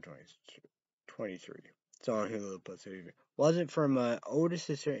 2023. It's on Hulu Plus TV. Wasn't for my older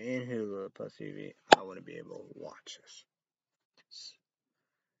sister and Hulu Plus TV. I want to be able to watch this.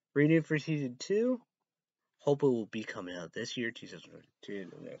 Renewed for season 2. Hope it will be coming out this year, 2022.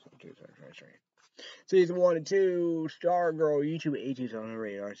 The next one, 2023. Season 1 and 2, Stargirl, YouTube 80s on the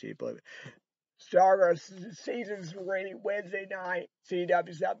radar. See, Stargirl seasons rating Wednesday night.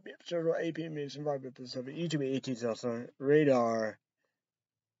 CW 7 episode 8 p.m. Mission 5 episode. YouTube 80s also radar.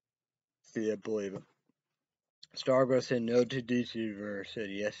 See, I believe it. Stargirl said no to DCverse, said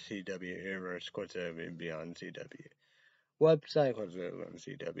yes to CW Universe, Quincy Beyond CW. Website, Quincy on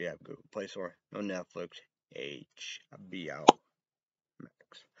CW app, Google Play Store, on Netflix, HBO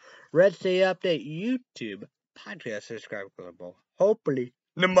Max. Red State Update, YouTube, podcast, subscribe, clickable. Hopefully,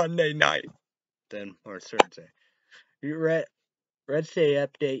 the Monday night, then, or Thursday. Red State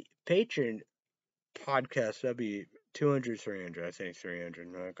Update, Patreon, podcast, that'll be 200, 300, I think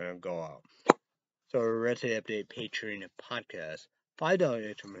 300, not gonna go out. So, Red State Update, Patreon, podcast. $5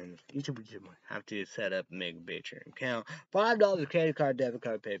 extra minutes. Each of you have to set up, make a Patreon account. $5 credit card, debit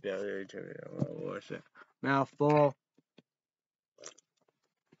card, PayPal. What's it? Mouthful.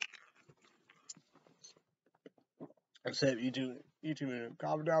 Except YouTube,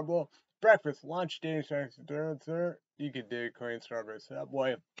 comment down below. Breakfast, lunch, dinner, snacks, dessert. You can do Korean Starbucks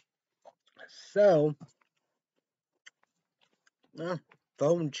Subway. So,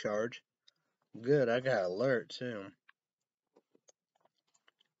 phone charge. Good, I got alert too.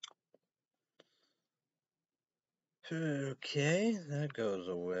 Okay, that goes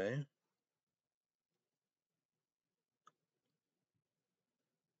away.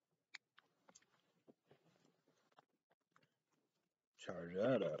 Charge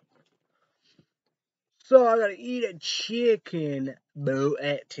that up. So I gotta eat a chicken bow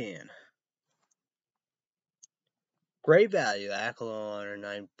at 10. Great value, alkaline or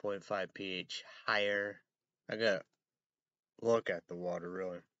 9.5 pH higher. I gotta look at the water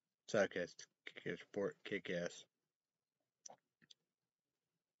really. Success, kick ass.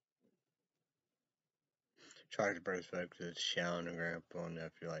 Charge birth focus, showering and grandpa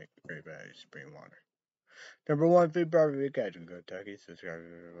if you like great value spring water. Number 1 food barbecue guys in Kentucky. Subscribe to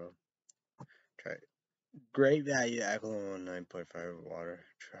the try it. Great value alkaline 9.5 water.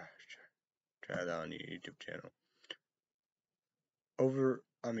 Try that on your YouTube channel.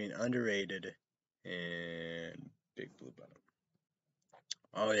 Underrated and Big Blue Bottom.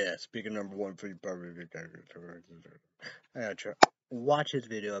 Oh yeah, speaking of number 1 food barbecue guys, I gotta try. Watch this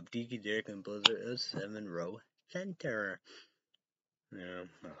video of Deaky Derek and Blizzard 07 Row Center. Yeah,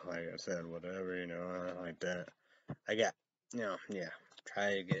 like I said, whatever, I like that. I got,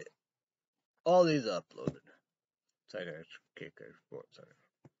 try to get all these uploaded. So I gotta kick their sports.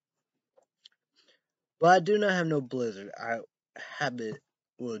 But I do not have no Blizzard. Habit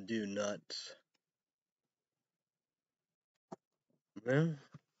will do nuts. Well,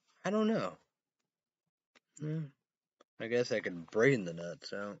 I don't know. I guess I could brain the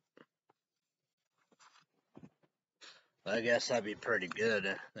nuts out. I guess that'd be pretty good.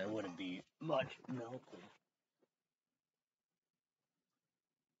 That wouldn't be much melting.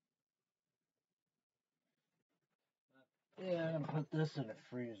 Yeah, I'm gonna put this in the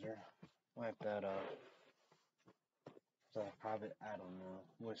freezer. Wipe that off. So I don't know.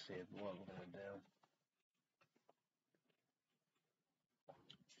 We'll see what we're gonna do.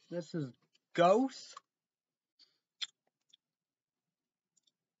 This is Ghost.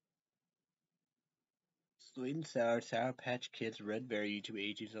 Sweet and Sour Patch Kids, Red Berry, YouTube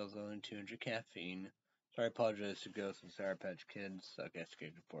 18 cells on 200 caffeine. Sorry, I apologize to Ghost and Sour Patch Kids. Suck ass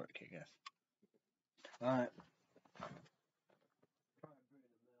kid report, kick ass. Alright.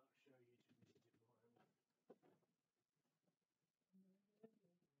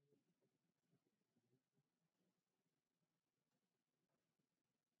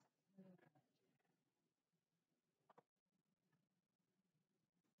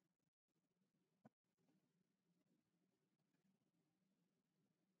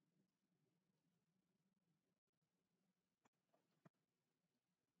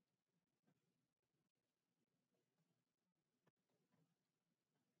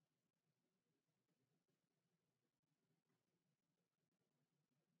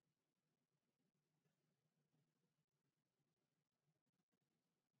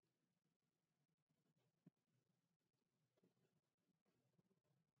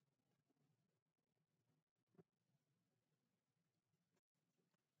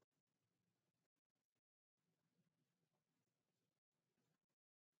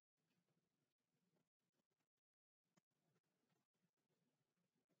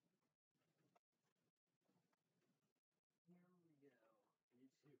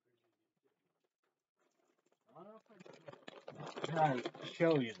 try to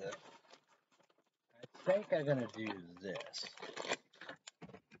show you this. I think I'm gonna do this.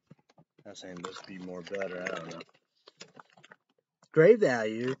 I'm saying this would be more better. I don't know. Great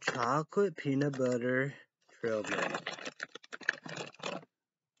value chocolate peanut butter trail mix.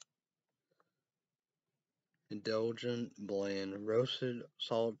 Indulgent blend roasted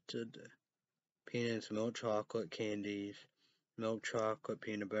salted peanuts, milk chocolate candies, milk chocolate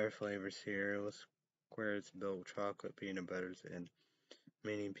peanut butter flavors cereals, squares milk chocolate peanut butters, and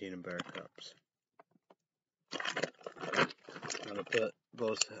mini peanut butter cups. I'm gonna put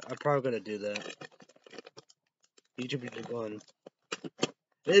both. I'm probably gonna do that. Each of each one.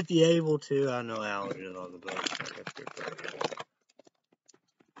 If you're able to, I know allergies on the book.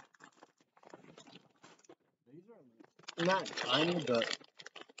 These are not tiny, but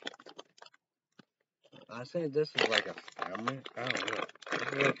I say this is like a family. I don't know. This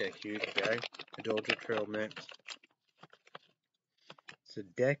is like a huge bag. Indulgent trail mix. It's a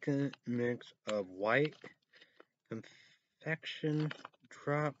decadent mix of white confection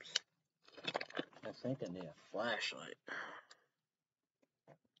drops. I think I need a flashlight.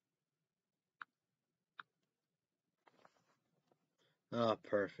 Oh,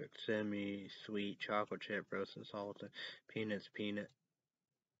 perfect. Semi-sweet chocolate chip roasted salted peanuts, peanut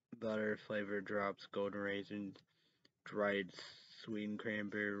butter flavored drops, golden raisins, dried sweetened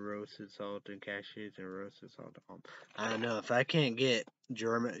cranberry, roasted salted cashews, and roasted salted almonds. I don't know if I can't get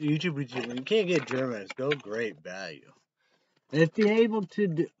German. YouTube, when you can't get German, it's go great value. If you're able to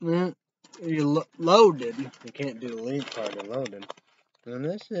do, you loaded, you can't do the link part of loaded. And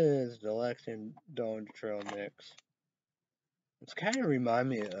this is the Lexington Dawn Trail Mix. It's kind of remind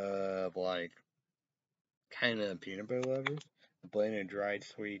me of like kind of peanut butter lovers. A blend of dried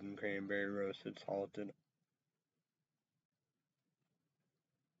sweetened cranberry, roasted salted.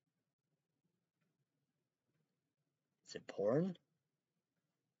 Is it porn?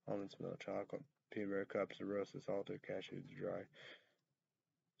 Almond milk chocolate, peanut butter cups of roasted salted cashews, dry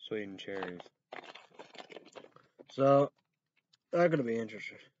sweetened cherries. So I'm gonna be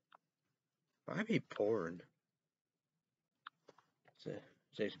interested. Might be porn. It's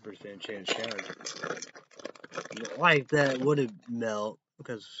a 60% chance challenge. Like that would it melt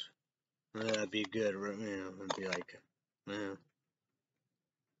because that'd be good. It'd be like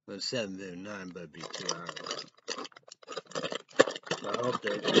it's 7:59, but it'd be 2 hours. I hope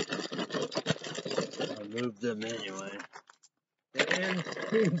they move them anyway.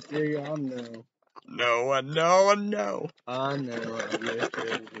 And see, I know. No, I know. I know. I wish it.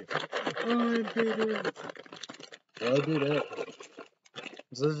 Well, do that.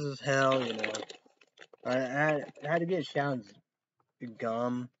 This is hell, you know. I had to get Sean's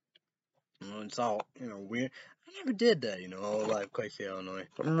gum. It's all, weird. I never did that, all life, Quincy, Illinois.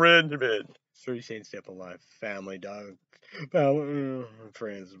 I'm ready to bed. 3 step of life, family, dog,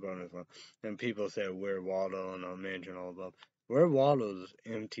 friends, bonus one. And people say we're Waldo and I'll mention all above. We're Waldo's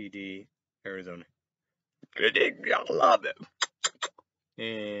MTD, Arizona. Good, I love it.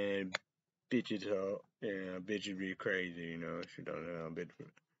 And bitches, bitches be crazy, she don't know, bitch,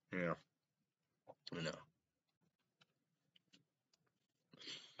 I know.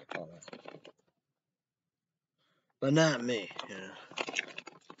 All that. But not me,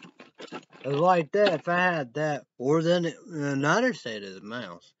 It was like that. If I had that, or then another state of the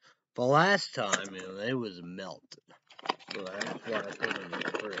mouse. The last time, they was melted. So that's why I put it in the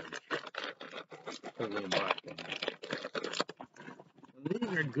fridge. Put it in my fridge. These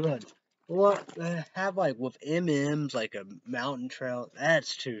are good. What they have like with M&M's, like a mountain trail.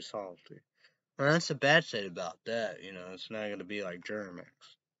 That's too salty. Well, that's the bad side about that. It's not gonna be like Germex.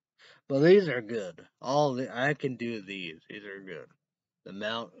 But these are good. I can do these. These are good. The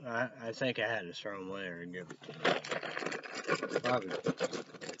mount, I think I had to throw them away and give it to them. Probably.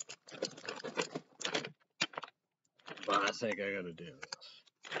 But I think I gotta do this.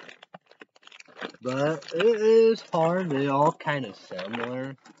 But it is hard. They all kind of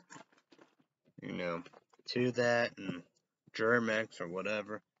similar, to that and Germex or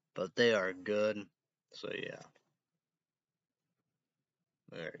whatever. But they are good. So yeah.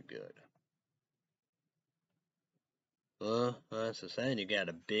 Very good. Well, that's the saying. You got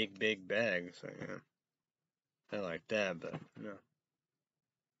a big bag. So yeah. I like that, but no.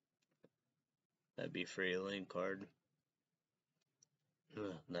 That'd be free link card.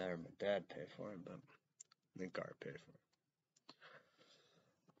 There, my dad paid for it, but link card paid for it.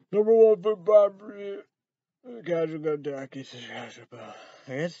 Number 1 for Bobby. Casual go Ducky says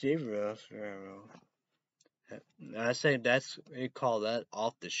I guess Steve Ross. I say they call that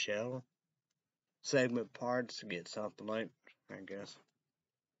off the shelf segment parts to get something like, I guess.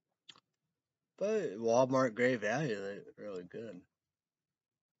 But Walmart Great Value, they're really good.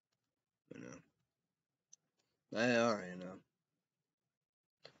 You know, they are. You know,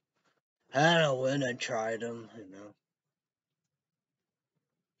 I don't know when I tried them. You know,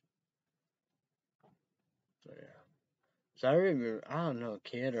 so yeah. So I remember, I don't know,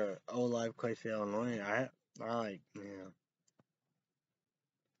 kid or old life Quincy, Illinois. I like,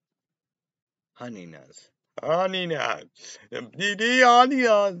 honey nuts. Honey nuts. MDD honey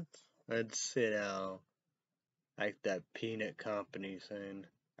nuts. That's, like that peanut company saying.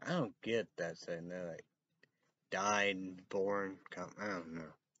 I don't get that saying. They're like, died and born. I don't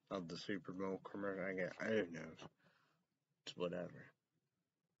know. Of the Super Bowl commercial. I don't know. It's whatever.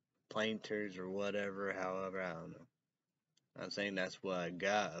 Planters or whatever, however, I don't know. I'm saying that's what I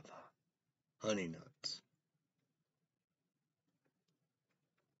got of honey nuts.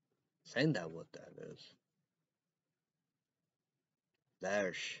 Saying that what that is.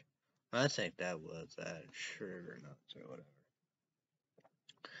 There's, I think that was that sugar nuts or whatever.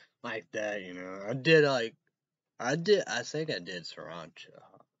 Like that, you know. I think I did sriracha on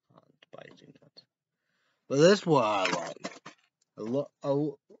spicy nuts. But that's what I like.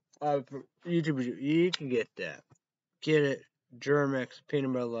 You can get that. Get it. Germ-X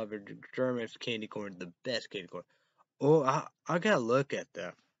peanut butter lover. Germ-X candy corn, the best candy corn. Oh, I gotta look at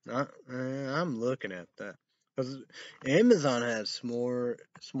that. I'm looking at that. Cause Amazon has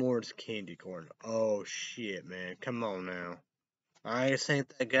s'mores candy corn. Oh shit, man! Come on now. I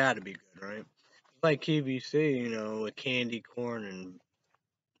think that gotta be good, right? Like QVC, you know, with candy corn and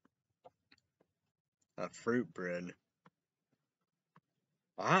a fruit bread.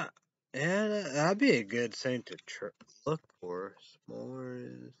 I Yeah, that'd be a good thing to look for.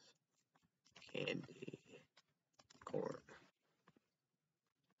 S'mores candy corn.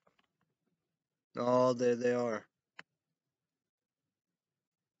 Oh, there they are.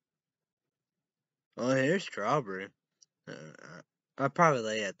 Oh, here's strawberry. I'll probably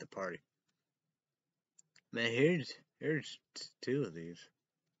lay at the party. Man, here's two of these.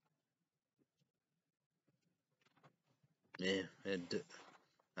 Yeah,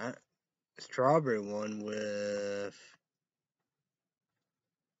 strawberry one with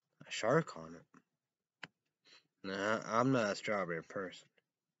a shark on it. Nah, I'm not a strawberry person.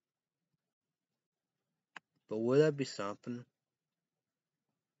 But would that be something?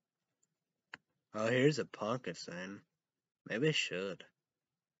 Oh, here's a pumpkin thing. Maybe I should.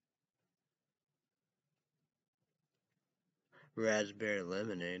 Raspberry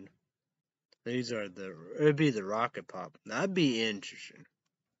lemonade. It'd be the rocket pop. That'd be interesting.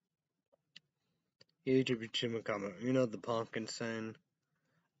 YouTube chimichanga, you know the pumpkin thing?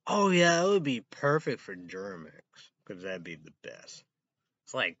 Oh yeah, it would be perfect for Germ-X. Because that'd be the best.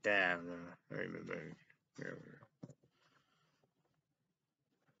 It's like that. I remember.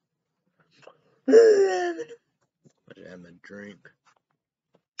 But I'm a drink.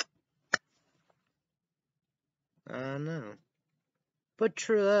 I know. But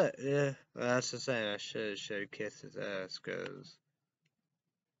true that, yeah. Well, that's the same. I should kiss his ass, cause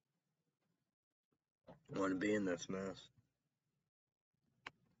I want to be in this mess.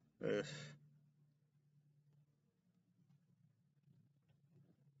 Ugh.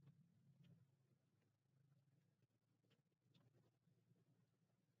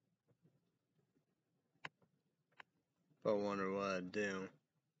 I wonder what I'd do.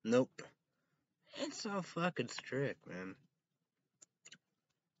 Nope. It's so fucking strict, man.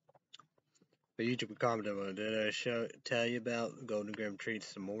 But YouTube commented on it. Did I tell you about Golden Graham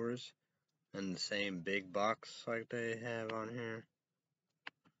Treats s'mores in the same big box like they have on here?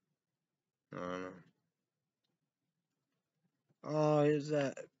 I don't know. Oh, is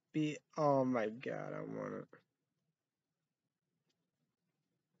that oh my god, I want it.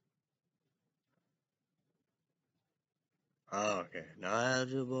 Oh, okay. Not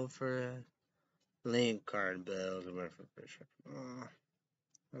eligible for link card bills or whatever. Oh,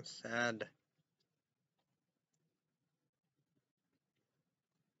 that's sad.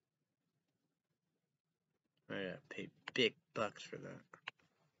 I gotta pay big bucks for that.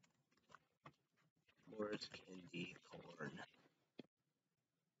 Where's candy corn?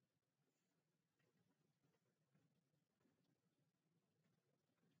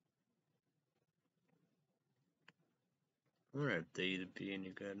 I wonder if they'd be any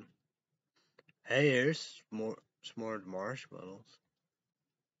good. Hey, here's s'mores marshmallows.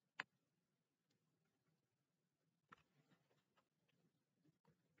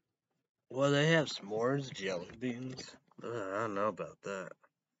 Well, they have s'mores jelly beans. I don't know about that.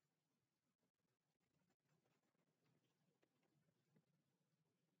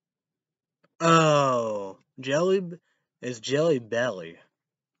 Oh, it's Jelly Belly.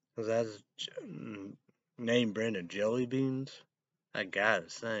 Cause that's name brand of jelly beans. I gotta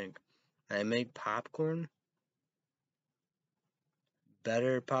think. I make popcorn.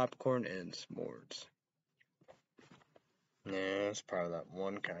 Better popcorn and s'mores. Yeah, it's probably that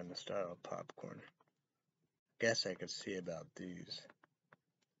one kind of style of popcorn. Guess I could see about these.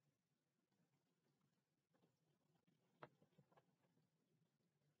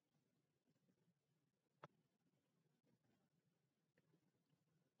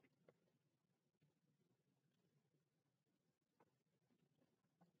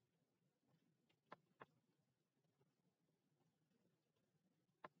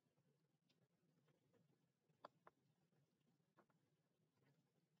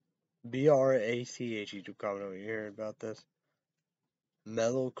 BRACH YouTube comment over here about this.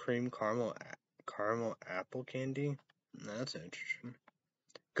 Mellow cream caramel apple candy. That's interesting.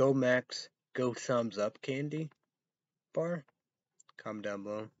 Go Max, go thumbs up candy bar. Comment down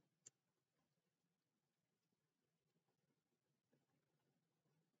below.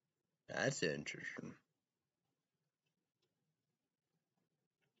 That's interesting.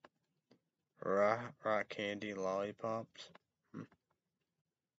 Rock candy lollipops.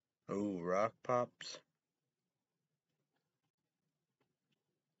 Ooh, rock pops.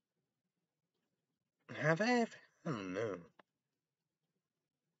 Have I? I don't know.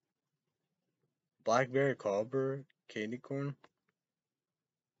 Blackberry Culver candy corn.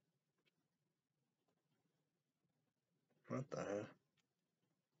 What the hell?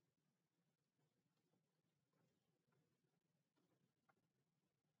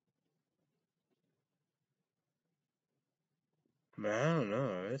 Man, I don't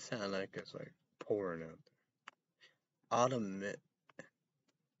know. It sounds like it's like pouring out there. Autumn,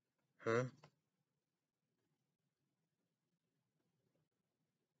 huh?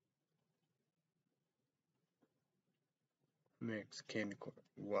 Mix candy corn.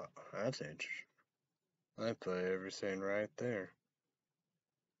 Wow, that's interesting. I put everything right there.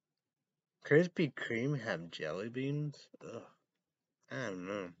 Krispy Kreme have jelly beans? Ugh, I don't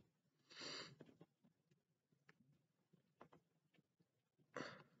know.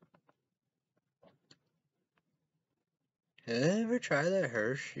 Have you ever tried that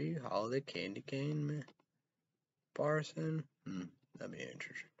Hershey holiday candy cane bar thing? That'd be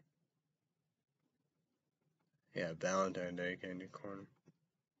interesting. Yeah, Valentine's Day candy corn.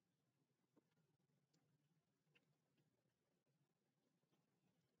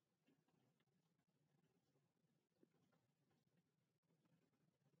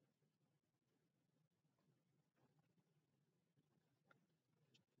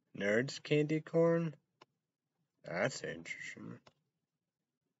 Nerds candy corn? That's interesting.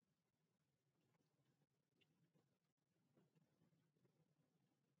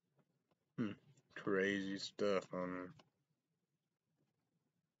 Crazy stuff on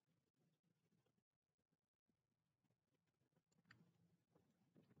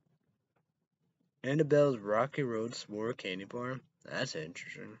there. Annabelle's Rocky Road S'more Candy Bar? That's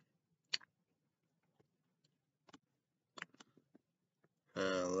interesting.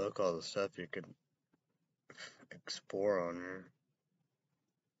 Look all the stuff you could explore on here.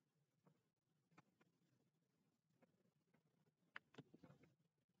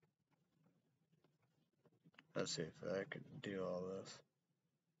 Let's see if I could do all this.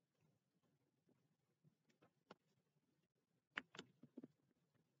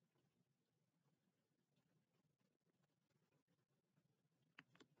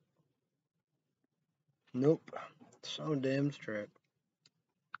 Nope. So damn strict.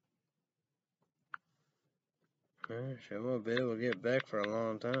 She won't be able to get back for a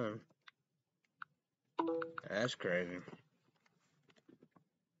long time. That's crazy.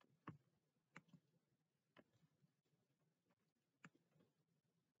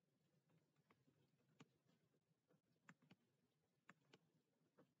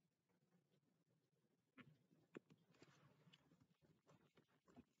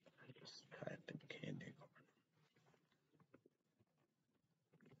 Just type in candy corn.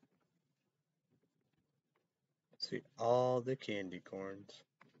 See all the candy corns.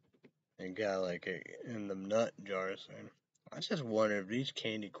 And got like in the nut jars. And I just wonder if these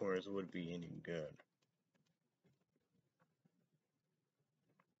candy corns would be any good.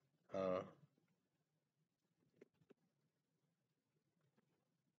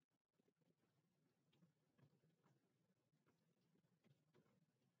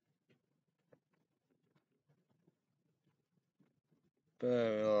 But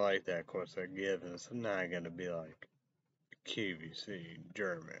like that, of course, they're giving. It's not gonna be like QVC,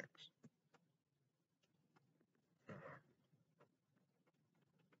 Germex.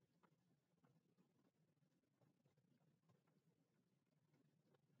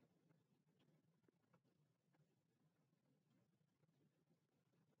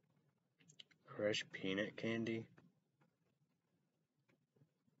 Fresh peanut candy.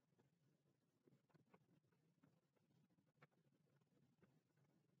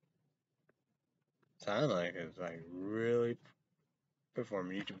 Sound like it's like really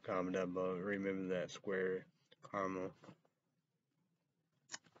performing. YouTube comment down below. Remember that square caramel.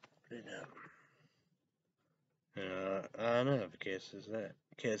 I don't know if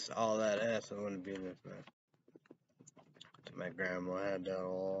kiss all that ass, I wouldn't be in this mess. My grandma had that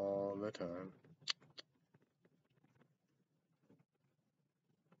all the time.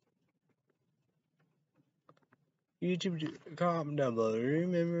 YouTube comment down below.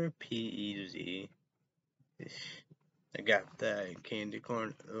 Remember PEZ? I got that candy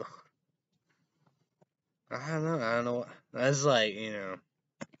corn. Ugh. I don't know. That's like,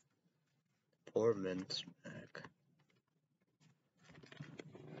 poor man's snack.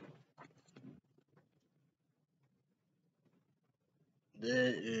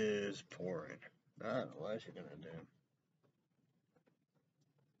 That is pouring. I don't know what you're gonna do.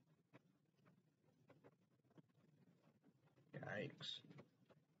 Yikes.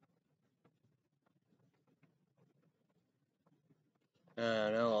 I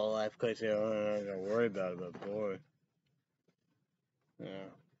know all life crazy. I don't gotta worry about it, but boy. Yeah.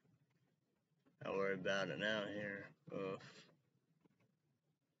 I worry about it now here. Oof.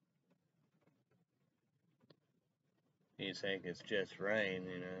 You think it's just rain,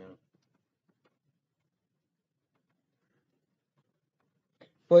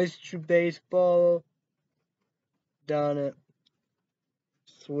 Oyster baseball. Done it.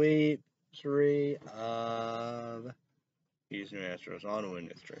 Sweep 3 of Houston Astros on a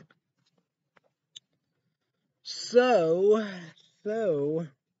winning streak. So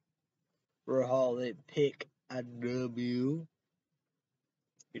Rahali pick a W.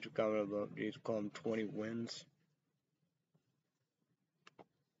 You should call them 20 wins.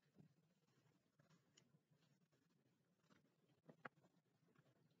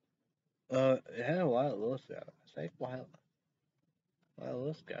 Yeah, Wild List out. I think Wild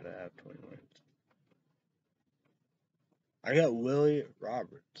List gotta have 20 wins. I got Willie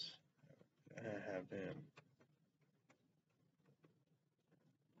Roberts. I have him.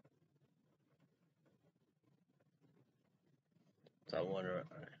 So I wonder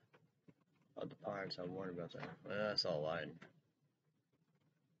of the Pirates. I wonder about that. Well, that's all I.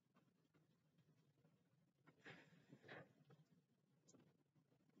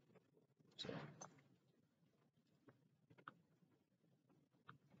 So.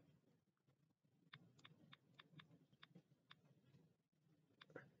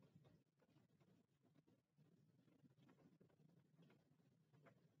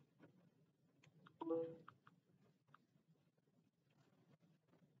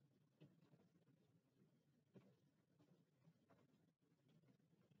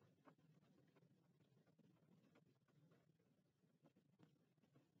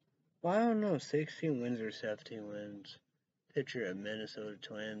 Well, I don't know. 16 wins or 17 wins. Pitcher of Minnesota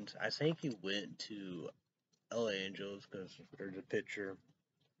Twins. I think he went to LA Angels because there's a pitcher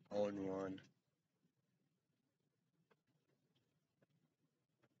 0-1.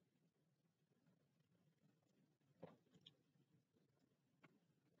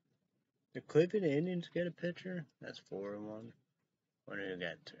 The Cleveland Indians get a pitcher? That's 4-1. What do you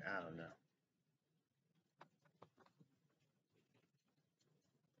got? I don't know.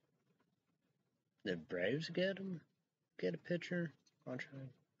 The Braves get him? Get a pitcher? I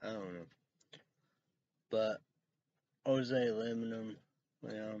don't know. But Jose Lemon,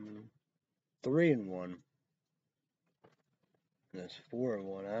 3-1. That's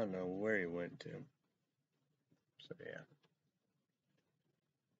 4-1. I don't know where he went to. So yeah.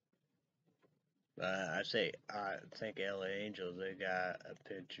 I think LA Angels, they got a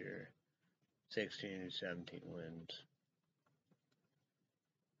pitcher, 16 or 17 wins.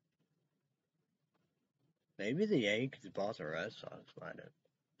 Maybe the Yankees bought the Red Sox might have.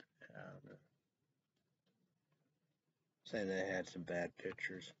 I don't know. Saying they had some bad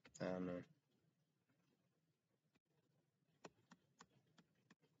pitchers. I don't know.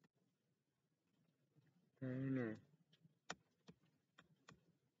 I don't know.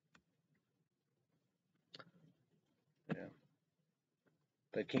 Yeah.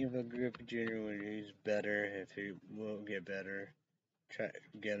 But King Griffey Jr., when he's better, if he will get better, try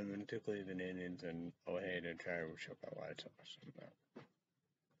get him into Cleveland Indians and Ojeda try to show out White Sox.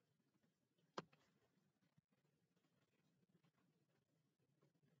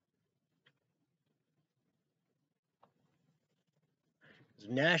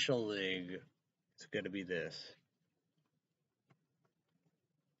 National League, it's going to be this.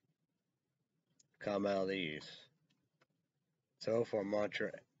 Come out of the East. So for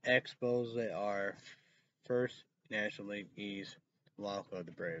Montreal, Expos our first National League East walk of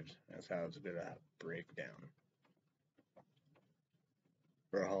the Braves. That's how it's gonna break down.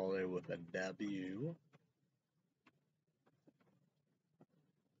 For Holiday with a W.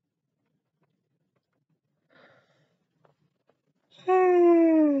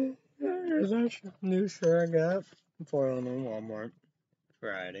 There's that new shirt I got for on Walmart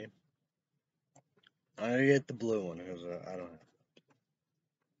Friday. I'm gonna get the blue one because I don't.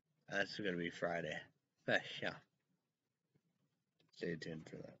 That's gonna be Friday. Yeah. Stay tuned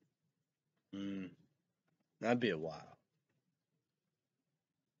for that. That'd be a while.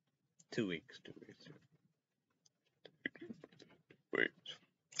 2 weeks. 2 weeks. Wait.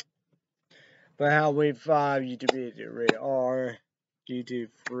 But Halloween 5, YouTube is rated R,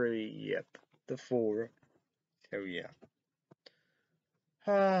 YouTube 3, yep, the 4. So yeah.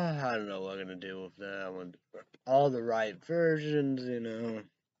 I don't know what I'm gonna do with that. I want all the right versions, you know.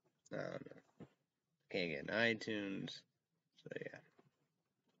 I don't know. Can't get in iTunes. So yeah.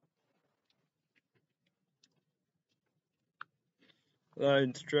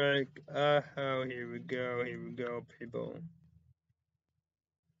 Line strike. Oh, here we go, people.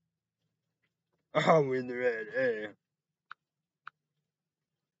 Oh, we're in the red. Hey.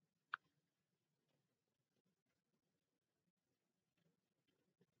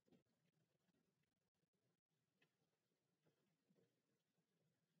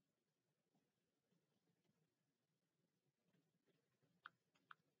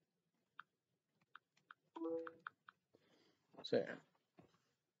 So yeah.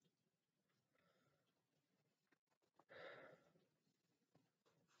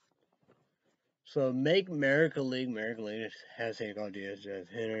 So make America League. America League has Hank Diaz as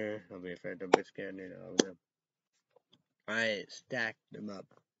hitter. I'll be afraid of Biscuit, you know. I stacked them up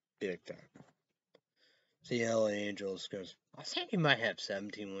big time. See LA Angels goes. I think he might have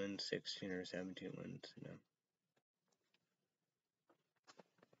 17 wins, 16 or 17 wins, you know.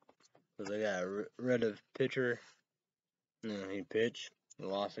 So they got rid of pitcher. No, he pitched. He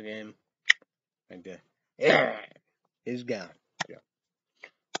lost the game. Like that. Yeah, he's gone. Yeah.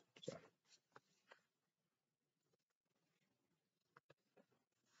 So.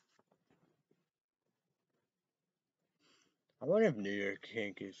 I wonder if New York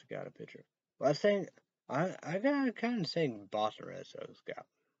Yankees got a pitcher. Well, I think I gotta kind of think Boston Red Sox got,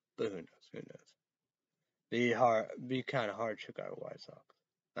 but who knows? Who knows? Be kind of hard Chicago White Sox.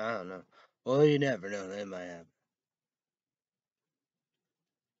 I don't know. Well, you never know. They might have.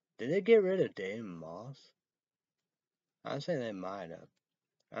 Did they get rid of Dave Moss? I'd say they might have.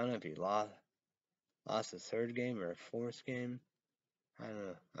 I don't know if he lost his third game or fourth game. I don't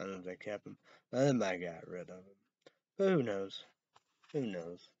know. I don't know if they kept him. But they might got rid of him. But who knows? Who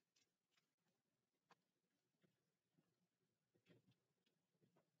knows?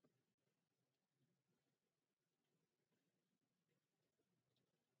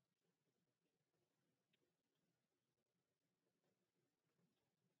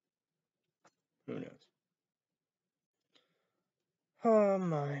 Who knows? Oh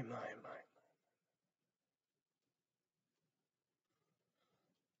my.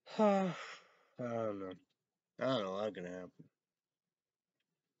 I don't know. I don't know what's gonna happen.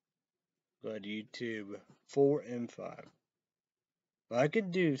 But YouTube 4 and 5. Well, I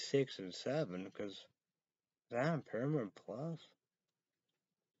could do 6 and 7 because I'm permanent plus.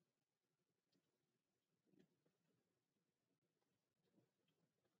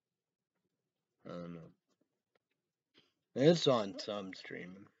 I don't know. It's on some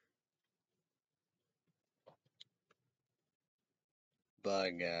streaming. But I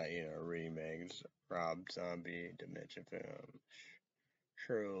got, you know, remakes. Rob Zombie, Dimension Film,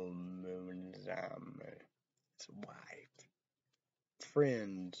 True Moon Zombie. It's white.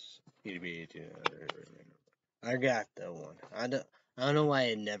 Friends. I got that one. I don't know why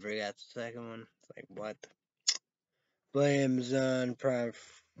I never got the second one. It's like what? But Amazon Prime,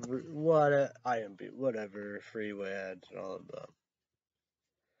 what IMB, whatever, freeway ads, all of that.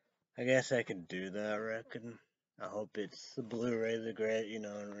 I guess I can do that. I reckon. I hope it's the Blu-ray, the great, you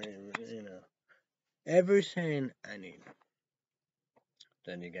know, everything I need.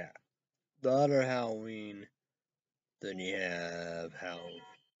 Then you got the other Halloween. Then you have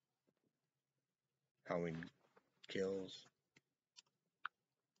Halloween Kills.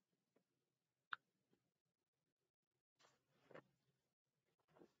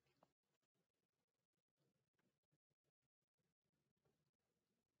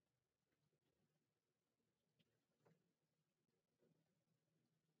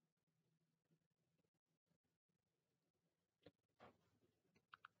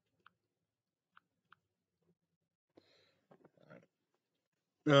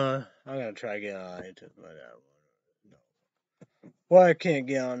 I gotta try to get on iTunes, but I don't know. Well, I can't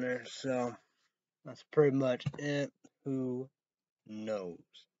get on there, so that's pretty much it. Who knows?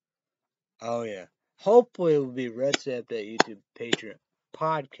 Oh yeah. Hopefully it will be Red State Update YouTube Patreon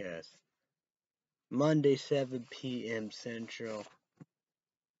podcast. Monday 7 p.m. Central.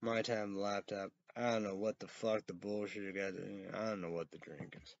 My time laptop. I don't know what the fuck the bullshit you guys. I don't know what the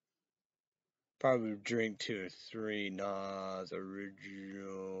drink is. Probably drink 2 or 3 Nas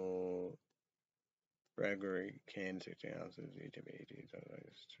original regular can 16 ounces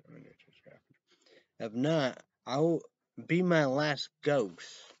If not, I will be my last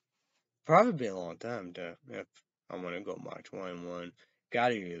ghost. Probably be a long time though. If I want to go March 21,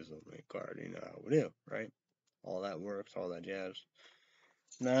 gotta use the link card. You know how we do, right? All that works, all that jazz.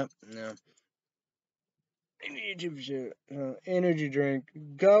 No. Energy drink.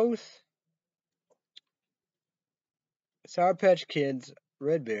 Ghost. Sour Patch Kids.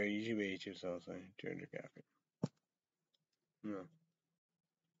 Red Berry. UGBH salsa. 200 caffeine. No.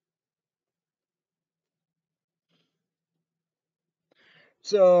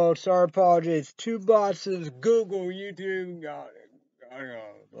 So, sorry, apologies. 2 bosses. Google, YouTube. God,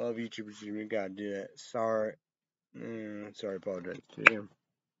 love YouTubers. You gotta do that. Sorry. Sorry, apologize to you.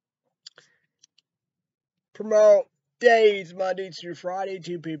 Promote days Monday through Friday,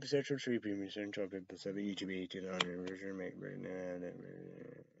 2 p.m. Central, 3 p.m. Central, 12 p.m. Pacific, YouTube, 1800, make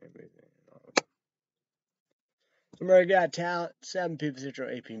Somebody got talent, 7 p.m. Central,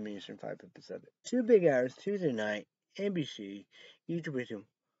 8 p.m. Eastern, 5 p.m. Pacific. 2 big hours, Tuesday night, NBC, YouTube, you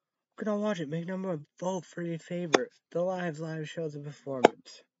can all watch it. Make number one, vote for your favorite. The live shows and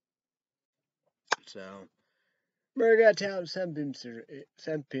performance. So, Somebody got talent, 7 p.m.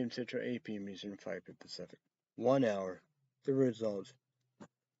 Central, 8 p.m. Eastern, 5 p.m. Pacific. 1 hour. The results.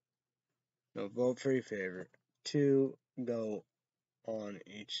 No, vote for your favorite. 2 go on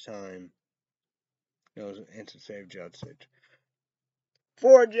each time. It was an instant save judge.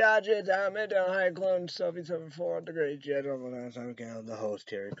 4 judges, Ahmed High Clone, Sophie 74, the great judge on the last time account, the host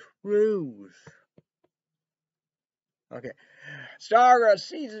Terry Crews. Okay. Stargirl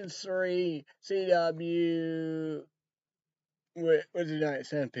Season 3, CW, Wednesday night,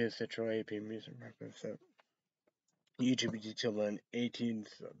 7 p.m. Central, 8 p.m. Music Breakfast. So, YouTube detail 18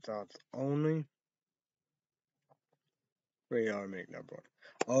 thoughts only. Radar make number one.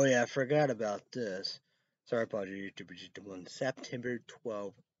 Oh yeah, I forgot about this. Sorry, apologies, YouTube one. September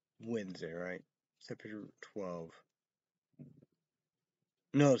 12th, Wednesday, right? September 12th.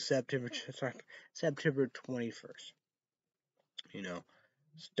 No, September 21st. You know,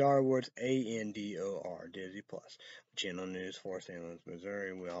 Star Wars ANDOR, Disney Plus. Channel News for St. Louis,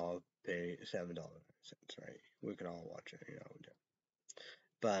 Missouri. We all pay $7.09, right? We can all watch it,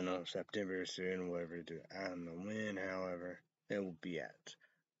 But I know September soon, whatever to do. I don't know when, however, it will be at.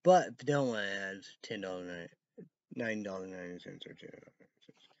 But if you don't want ads, $10.90, $9.90 or $10.90.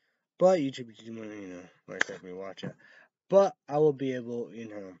 But YouTube, like let me watch it. But I will be able,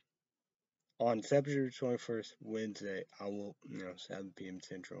 on September 21st, Wednesday, I will, 7 p.m.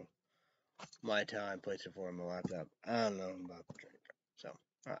 Central, my time, place it for my laptop. I don't know about the drink. So,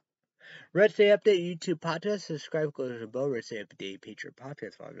 Red State Update YouTube podcast. Subscribe, go to the bell. Red State Update Patreon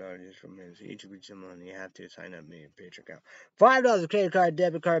podcast. $5 from his YouTube channel. You have to sign up me a Patreon account. $5 credit card,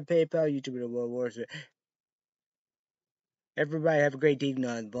 debit card, PayPal, YouTube, the World Wars. Everybody have a great day.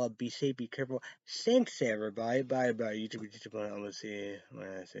 Be safe, be careful. Thanks, everybody. Bye, YouTube. I'm gonna see you when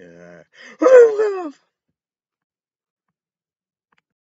I say that.